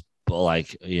Vegas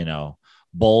bulges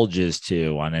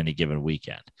to on any given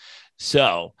weekend.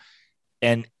 So,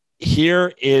 and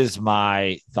here is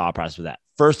my thought process with that.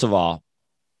 First of all,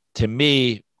 to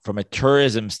me, from a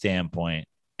tourism standpoint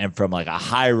and from like a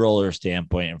high roller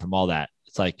standpoint and from all that,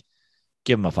 it's like,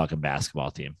 give them a fucking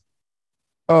basketball team.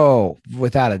 Oh,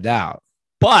 without a doubt.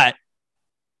 But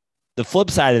the flip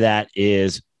side of that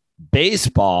is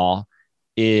baseball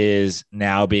is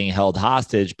now being held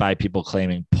hostage by people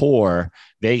claiming poor.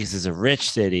 Vegas is a rich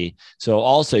city. So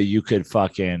also you could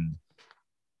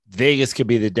Vegas could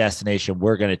be the destination.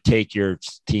 We're going to take your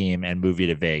team and move you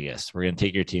to Vegas. We're going to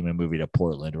take your team and move you to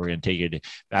Portland. We're going to take you to,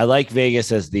 I like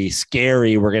Vegas as the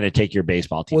scary, we're going to take your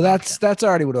baseball team. Well, that's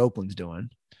already what Oakland's doing.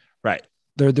 Right.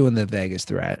 They're doing the Vegas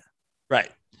threat. Right.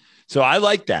 So I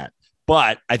like that.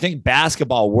 But I think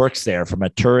basketball works there from a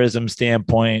tourism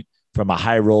standpoint, from a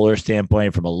high roller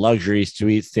standpoint, from a luxury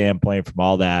suite standpoint, from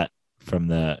all that, from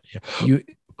the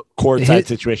courtside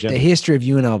situation. The history of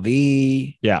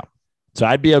UNLV. Yeah. So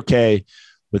I'd be okay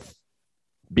with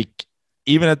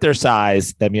even at their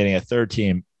size, them getting a third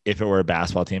team if it were a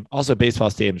basketball team. Also, baseball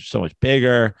stadiums are so much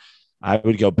bigger. I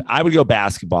would go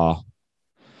basketball,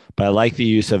 but I like the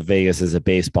use of Vegas as a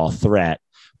baseball threat.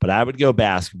 But I would go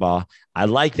basketball. I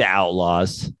like the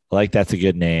Outlaws. I like that's a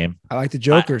good name. I like the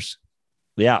Jokers.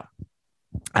 Yeah.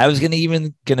 I was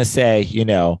gonna say,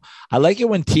 I like it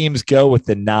when teams go with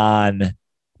the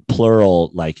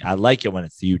non-plural. Like I like it when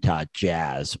it's the Utah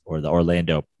Jazz or the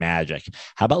Orlando Magic.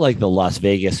 How about like the Las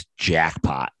Vegas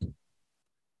Jackpot?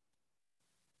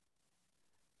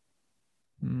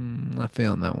 Not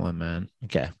feeling that one, man.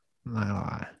 Okay. Not gonna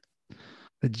lie.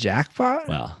 The Jackpot?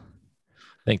 Well,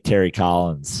 I think Terry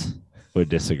Collins would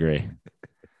disagree.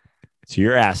 So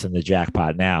you're asking the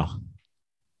jackpot now.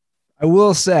 I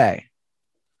will say,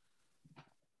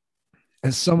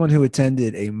 as someone who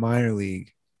attended a minor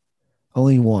league,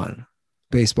 only one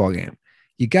baseball game,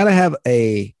 you got to have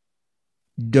a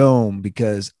dome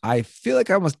because I feel like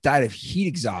I almost died of heat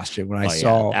exhaustion when I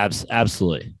saw.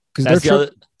 Absolutely.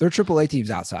 Because their AAA team's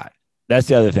outside. That's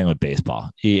the other thing with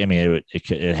baseball. I mean, it would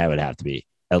have to be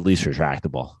at least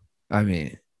retractable. I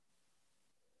mean,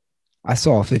 I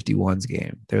saw a 51s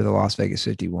game. They're the Las Vegas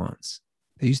 51s.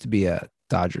 They used to be a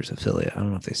Dodgers affiliate. I don't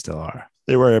know if they still are.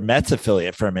 They were a Mets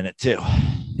affiliate for a minute too.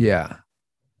 Yeah.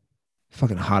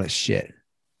 Fucking hot as shit.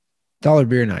 Dollar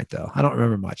beer night, though. I don't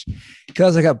remember much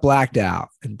because I got blacked out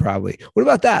and probably. What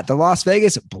about that? The Las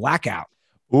Vegas blackout.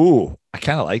 Ooh, I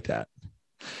kind of like that.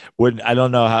 I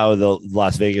don't know how the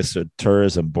Las Vegas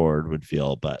tourism board would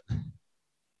feel, but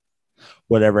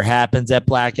whatever happens at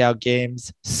blackout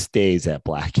games stays at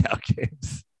blackout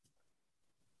games.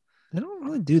 They don't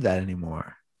really do that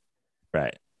anymore.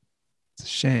 Right. It's a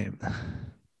shame.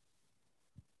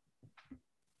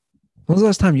 When was the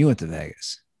last time you went to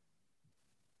Vegas?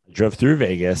 I drove through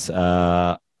Vegas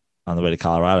on the way to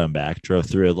Colorado and back. Drove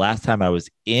through. Last time I was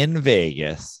in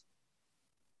Vegas.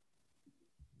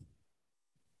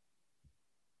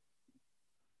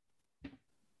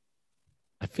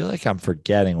 I feel like I'm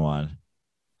forgetting one,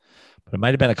 but it might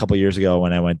have been a couple years ago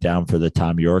when I went down for the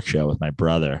Tom York show with my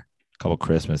brother a couple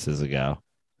Christmases ago.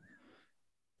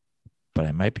 But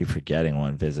I might be forgetting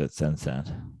one visit since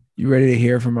then. You ready to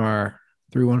hear from our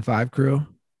 315 crew?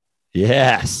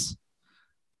 Yes.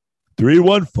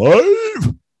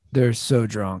 315. They're so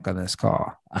drunk on this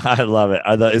call. I love it.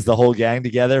 Is the whole gang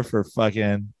together for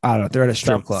fucking? I don't know. They're at a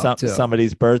strip club too.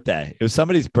 Somebody's birthday. It was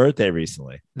somebody's birthday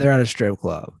recently. They're at a strip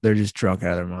club. They're just drunk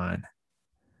out of their mind.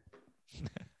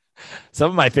 Some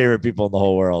of my favorite people in the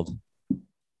whole world.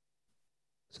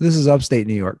 So this is upstate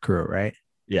New York crew, right?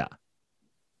 Yeah.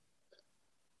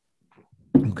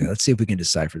 Okay, let's see if we can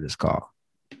decipher this call.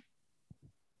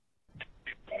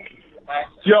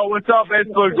 Yo, what's up? It's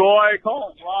Lagoy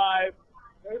calling live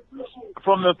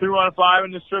from the 315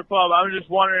 in the strip club. I'm just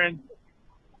wondering,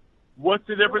 what's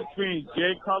the difference between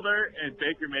Jay Cutler and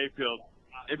Baker Mayfield?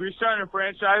 If you're starting a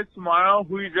franchise tomorrow,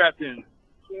 who are you drafting?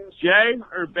 Jay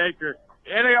or Baker?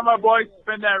 And I got my boy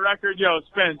Spin That Record. Yo,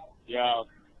 Spin. Yo,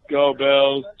 go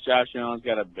Bills. Josh Allen's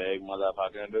got a big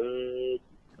motherfucking dude.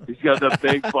 He's got the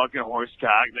big fucking horse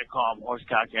cock. They call him Horse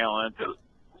Cock Allen.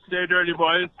 Stay dirty,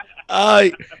 boys.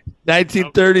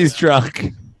 1930s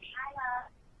drunk.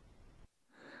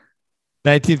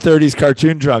 1930s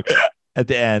cartoon drunk at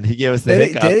the end. He gave us the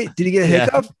hiccup. Did he get a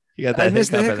hiccup? He got that. I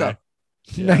missed the hiccup.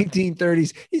 Yeah.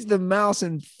 1930s. He's the mouse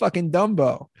in fucking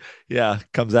Dumbo. Yeah,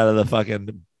 comes out of the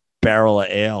fucking barrel of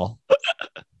ale.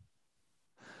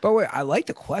 But wait, I like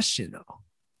the question though.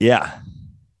 Yeah.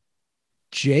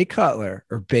 Jay Cutler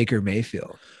or Baker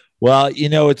Mayfield? Well,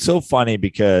 it's so funny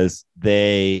because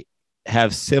they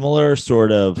have similar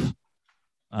sort of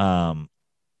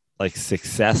like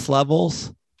success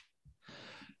levels,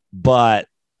 but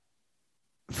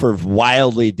for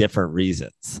wildly different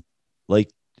reasons. Like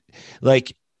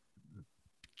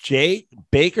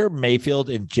Baker Mayfield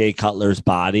in Jay Cutler's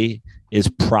body is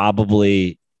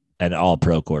probably an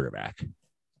all-pro quarterback.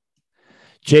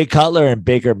 Jay Cutler in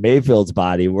Baker Mayfield's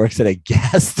body works at a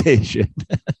gas station.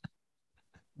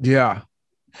 Yeah.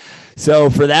 So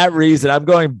for that reason,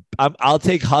 I'll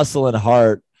take hustle and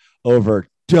heart over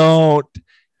don't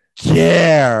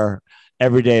care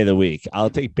every day of the week. I'll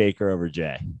take Baker over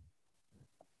Jay. I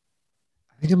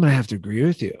think I'm going to have to agree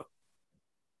with you.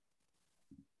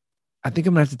 I think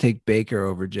I'm going to have to take Baker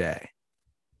over Jay.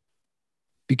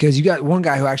 Because you got one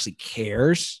guy who actually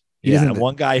cares. Yeah,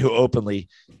 one guy who openly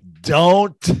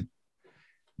don't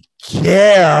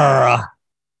care.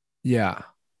 Yeah.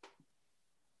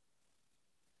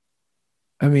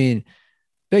 I mean,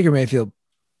 Baker Mayfield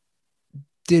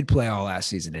did play all last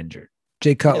season injured.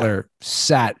 Jay Cutler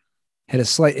had a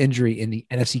slight injury in the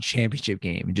NFC Championship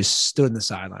game and just stood in the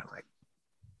sideline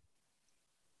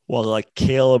like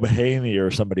Caleb Haney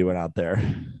or somebody went out there.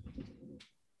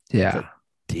 Yeah.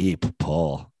 Deep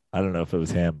pull. I don't know if it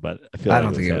was him, but I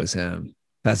don't think it was him.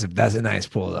 That's a nice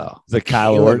pull though. The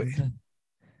Kyle Orton.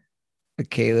 The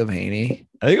Caleb Haney.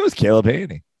 I think it was Caleb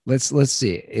Haney. Let's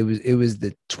see. It was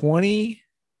the 20.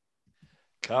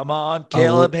 Come on,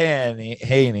 Caleb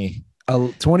Haney. A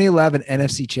 2011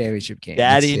 NFC Championship game.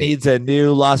 Daddy needs a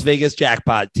new Las Vegas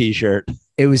jackpot T-shirt.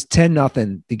 It was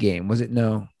 10-0 the game. Was it?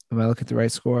 No. Am I looking at the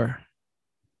right score?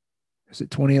 Is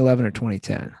it 2011 or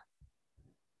 2010?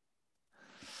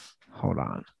 Hold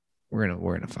on. We're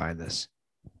gonna find this.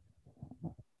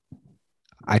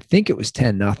 I think it was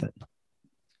 10-0.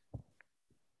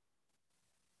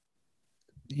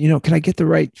 can I get the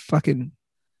right fucking?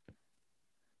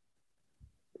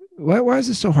 Why is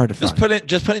it so hard to Just find?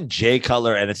 put in Jay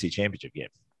Cutler NFC Championship game.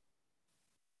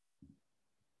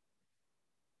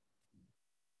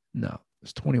 No,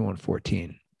 it's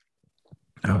 21-14.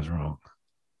 I was wrong.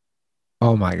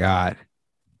 Oh my God.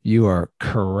 You are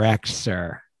correct,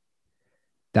 sir.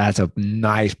 That's a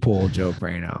nice pull, Joe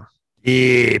Brano.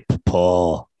 Deep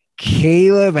pull.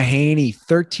 Caleb Haney,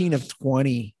 13 of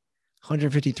 20,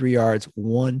 153 yards,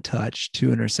 1 touch, 2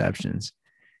 interceptions.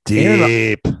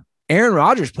 Deep. Aaron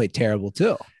Rodgers played terrible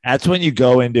too. That's when you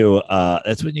go into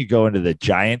the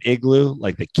giant igloo,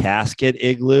 like the casket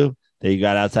igloo that you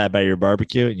got outside by your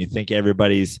barbecue, and you think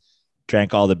everybody's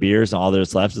drank all the beers and all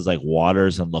there's left is like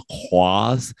waters and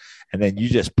LaCroix. And then you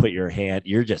just put your hand,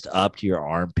 you're just up to your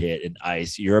armpit in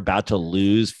ice. You're about to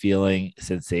lose feeling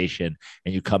sensation.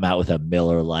 And you come out with a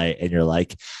Miller Lite and you're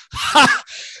like, ha,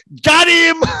 got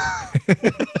him.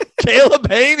 Caleb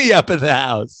Haney up in the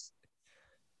house.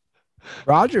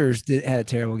 Rodgers had a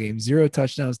terrible game, 0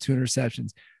 touchdowns, 2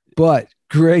 interceptions. But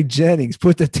Greg Jennings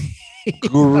put the team.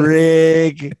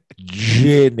 Greg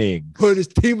Jennings put his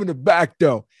team in the back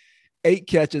though. 8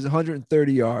 catches,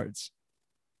 130 yards.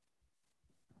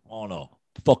 Oh no,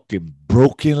 fucking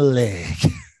broken leg.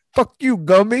 Fuck you,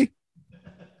 Gummy.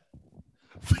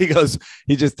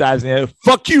 He just dives in the air.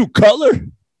 Fuck you, Cutler.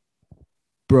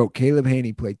 Bro, Caleb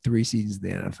Haney played 3 seasons in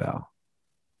the NFL.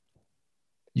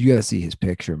 You got to see his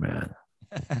picture, man.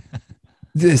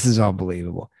 This is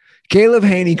unbelievable. Caleb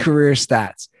Haney career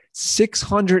stats: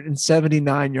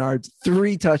 679 yards,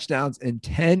 3 touchdowns, and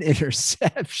 10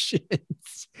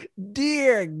 interceptions.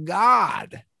 Dear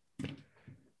God.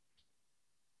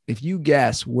 If you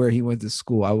guess where he went to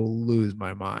school, I will lose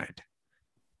my mind.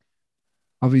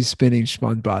 I'll be spinning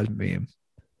SpongeBob meme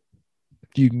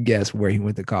if you can guess where he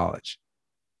went to college.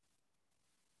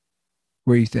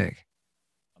 Where do you think?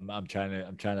 I'm trying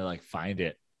to like find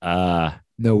it.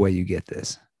 No way you get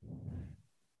this.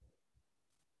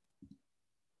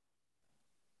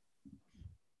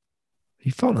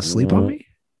 You falling asleep on me?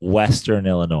 Western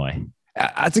Illinois.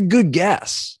 That's a good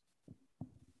guess.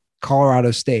 Colorado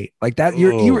State, like that.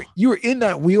 You were in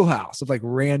that wheelhouse of like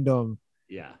random.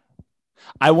 Yeah,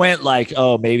 I went like,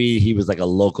 oh, maybe he was like a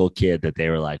local kid that they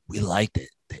were like, we liked it,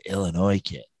 the Illinois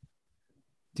kid.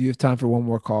 Do you have time for one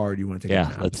more call, or do you want to take?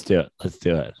 Yeah, let's do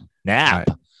it. Nap.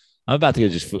 Right. I'm about to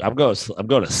go. I'm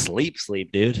going to sleep,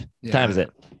 dude. What time is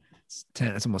it? It's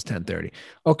 10. It's almost 10:30.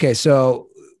 Okay, so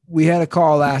we had a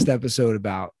call last episode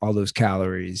about all those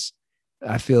calories.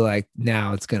 I feel like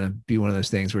now it's going to be one of those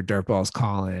things where Dirtball's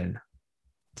calling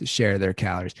to share their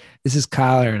calories. This is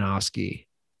Kyle Aronofsky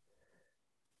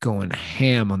going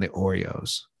ham on the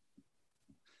Oreos.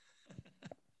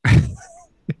 What's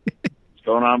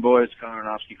going on, boys? Kyle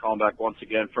Aronofsky calling back once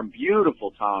again from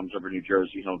beautiful Toms River, New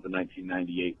Jersey, home of the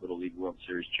 1998 Little League World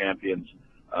Series champions.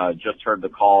 Just heard the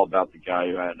call about the guy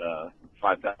who had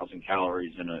 5,000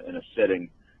 calories in a sitting,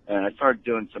 and I started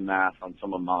doing some math on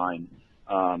some of mine.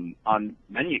 On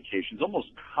many occasions, almost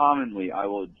commonly, I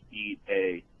would eat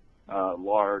a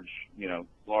large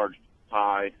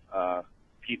pie,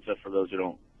 pizza for those who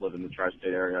don't live in the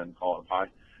tri-state area and call it pie.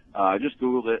 I just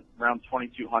Googled it, around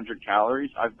 2,200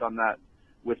 calories. I've done that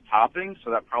with toppings,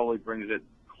 so that probably brings it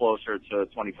closer to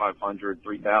 2,500,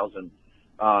 3,000.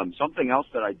 Something else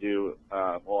that I do,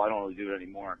 I don't really do it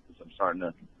anymore because I'm starting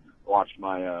to watch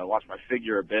my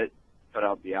figure a bit. Cut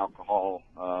out the alcohol,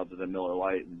 the Miller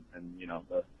Lite, and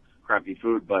the crappy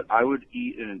food. But I would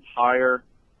eat an entire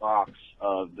box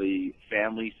of the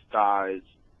family size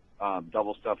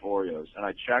double stuffed Oreos, and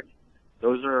I checked.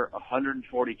 Those are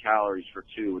 140 calories for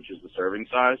 2, which is the serving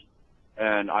size,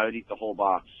 and I would eat the whole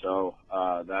box. So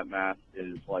that math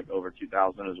is like over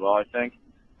 2,000 as well, I think.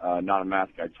 Not a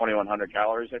math guy. 2,100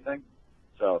 calories, I think.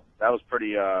 So that was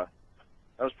pretty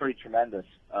tremendous.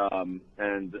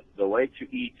 And the way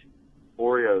to eat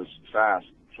Oreos fast,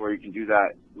 where you can do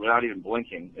that without even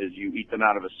blinking, is you eat them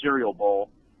out of a cereal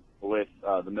bowl with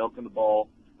the milk in the bowl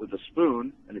with a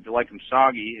spoon, and if you like them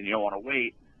soggy and you don't want to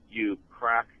wait, you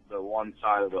crack the one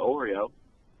side of the Oreo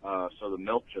so the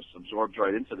milk just absorbs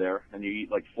right into there, and you eat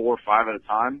like 4 or 5 at a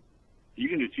time. You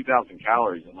can do 2,000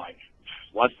 calories in like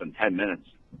less than 10 minutes.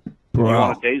 Bro. You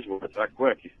want a day's worth that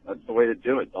quick. That's the way to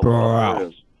do it. Double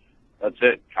Oreos. That's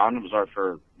it. Condoms are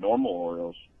for normal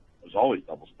Oreos. There's always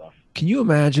double stuff. Can you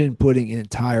imagine putting an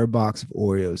entire box of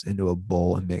Oreos into a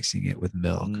bowl and mixing it with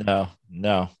milk?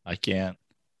 No, I can't.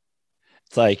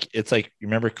 It's like you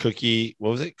remember Cookie? What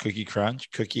was it? Cookie Crunch?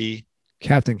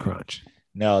 Captain Crunch.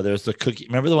 No, there's the cookie.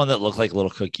 Remember the one that looked like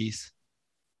little cookies?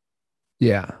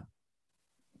 Yeah.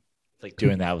 It's like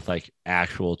doing that with like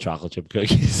actual chocolate chip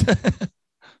cookies.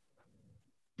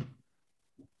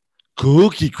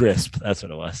 Cookie Crisp. That's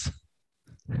what it was.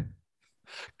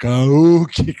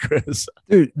 Cookie Crisp.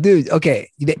 Dude.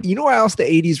 Okay. You know why else the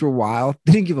 80s were wild?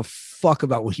 They didn't give a fuck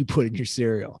about what you put in your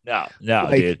cereal. No,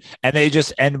 Like- dude. And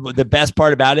the best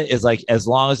part about it is like, as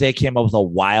long as they came up with a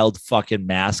wild fucking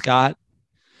mascot,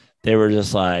 they were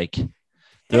just like,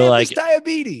 It's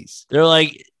diabetes. they're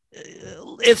like,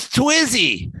 it's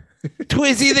Twizzy.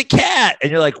 Twizzy the cat.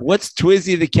 And you're like, what's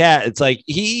Twizzy the cat? It's like,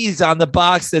 he's on the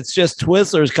box that's just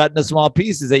Twizzlers cut into small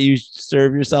pieces that you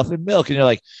serve yourself in milk. And you're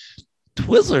like,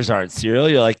 Twizzlers aren't cereal.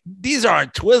 You're like, these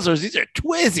aren't Twizzlers. These are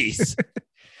Twizzies.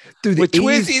 Dude, With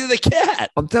Twizzy the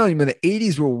cat. I'm telling you, man, the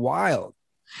 80s were wild.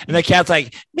 And the cat's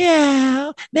like,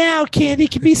 meow, now candy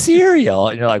can be cereal.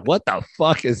 And you're like, what the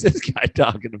fuck is this guy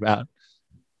talking about?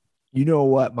 You know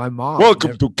what? My mom.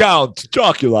 Welcome to Count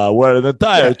Chocula, where an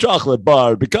entire chocolate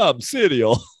bar becomes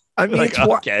cereal. I mean, Like, it's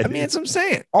what okay, I mean, that's what I'm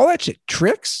saying. All that shit.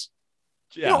 Tricks.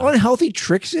 You know how unhealthy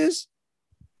Tricks is?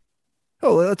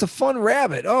 Oh, that's a fun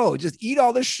rabbit. Oh, just eat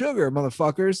all this sugar,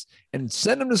 motherfuckers, and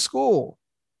send them to school.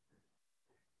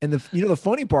 And the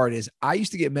funny part is, I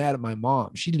used to get mad at my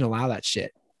mom. She didn't allow that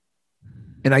shit.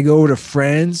 And I go over to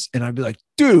friends, and I'd be like,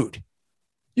 "Dude,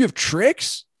 you have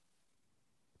Tricks?"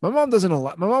 My mom doesn't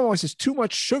allow. My mom always says too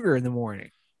much sugar in the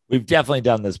morning. We've definitely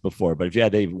done this before, but if you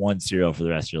had to eat one cereal for the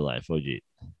rest of your life, what would you eat?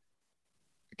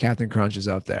 Captain Crunch is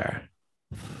up there.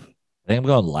 I think I'm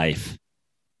going Life.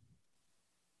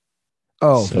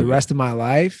 Oh, So for the good. rest of my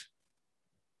life?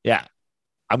 Yeah.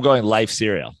 I'm going Life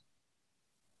cereal.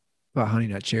 About Honey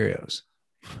Nut Cheerios.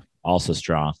 Also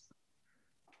strong.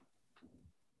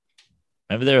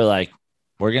 Remember they were like,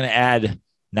 we're going to add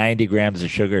 90 grams of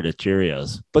sugar to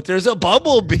Cheerios, but there's a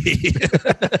bumblebee.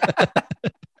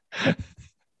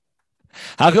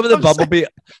 How come the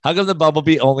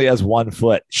bumblebee only has 1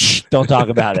 foot? Shh, don't talk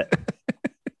about it.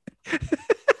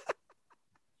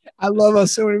 I love how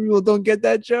so many people don't get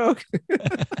that joke.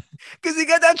 Because he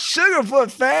got that sugar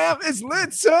foot, fam. It's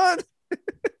lit, son.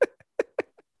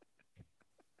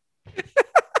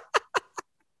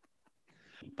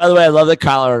 By the way, I love that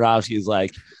Kyle Aronofsky's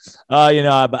like, I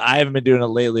haven't been doing it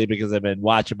lately because I've been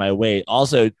watching my weight.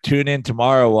 Also, tune in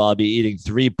tomorrow while I'll be eating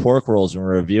 3 pork rolls and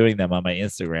reviewing them on my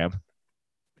Instagram.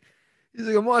 He's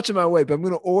like, I'm watching my weight, but I'm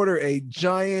going to order a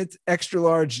giant extra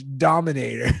large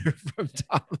Dominator from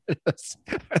Domino's.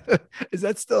 Is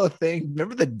that still a thing?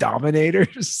 Remember the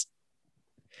Dominators?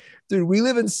 Dude, we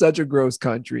live in such a gross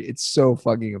country. It's so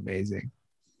fucking amazing.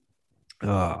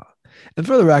 And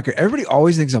for the record, everybody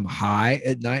always thinks I'm high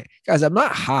at night. Guys, I'm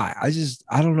not high.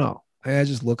 I don't know. I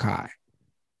just look high.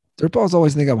 Dirtballs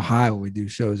always think I'm high when we do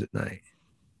shows at night.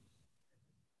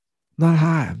 I'm not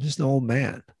high. I'm just an old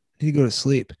man. I need to go to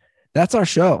sleep. That's our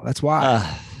show. That's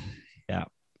why. Yeah.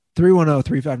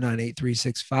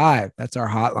 310-359-8365. That's our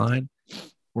hotline.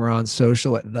 We're on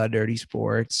social at The Dirty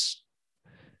Sports.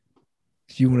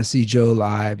 If you want to see Joe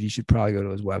live, you should probably go to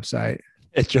his website.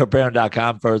 It's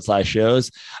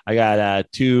joebrandon.com/shows. I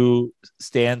got 2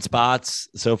 stand spots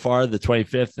so far, the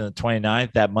 25th and the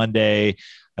 29th. That Monday,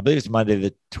 I believe it's Monday,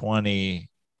 the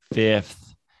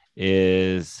 25th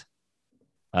is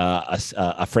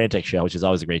a Frantic show, which is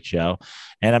always a great show.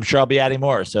 And I'm sure I'll be adding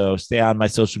more. So stay on my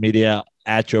social media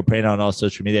at Joe Prano on all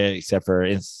social media, except for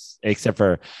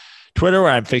Twitter,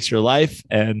 where I'm Fix Your Life,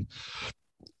 and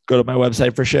go to my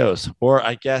website for shows. Or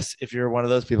I guess if you're one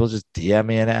of those people, just DM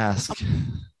me and ask.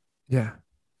 Yeah.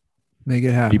 Make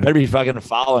it happen. You better be fucking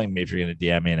following me if you're going to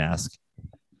DM me and ask.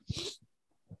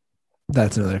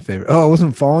 That's another favorite. Oh, I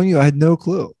wasn't following you. I had no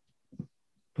clue.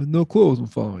 I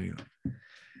wasn't following you.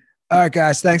 All right,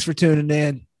 guys. Thanks for tuning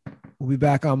in. We'll be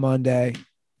back on Monday.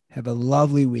 Have a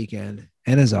lovely weekend.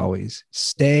 And as always,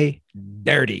 stay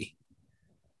dirty.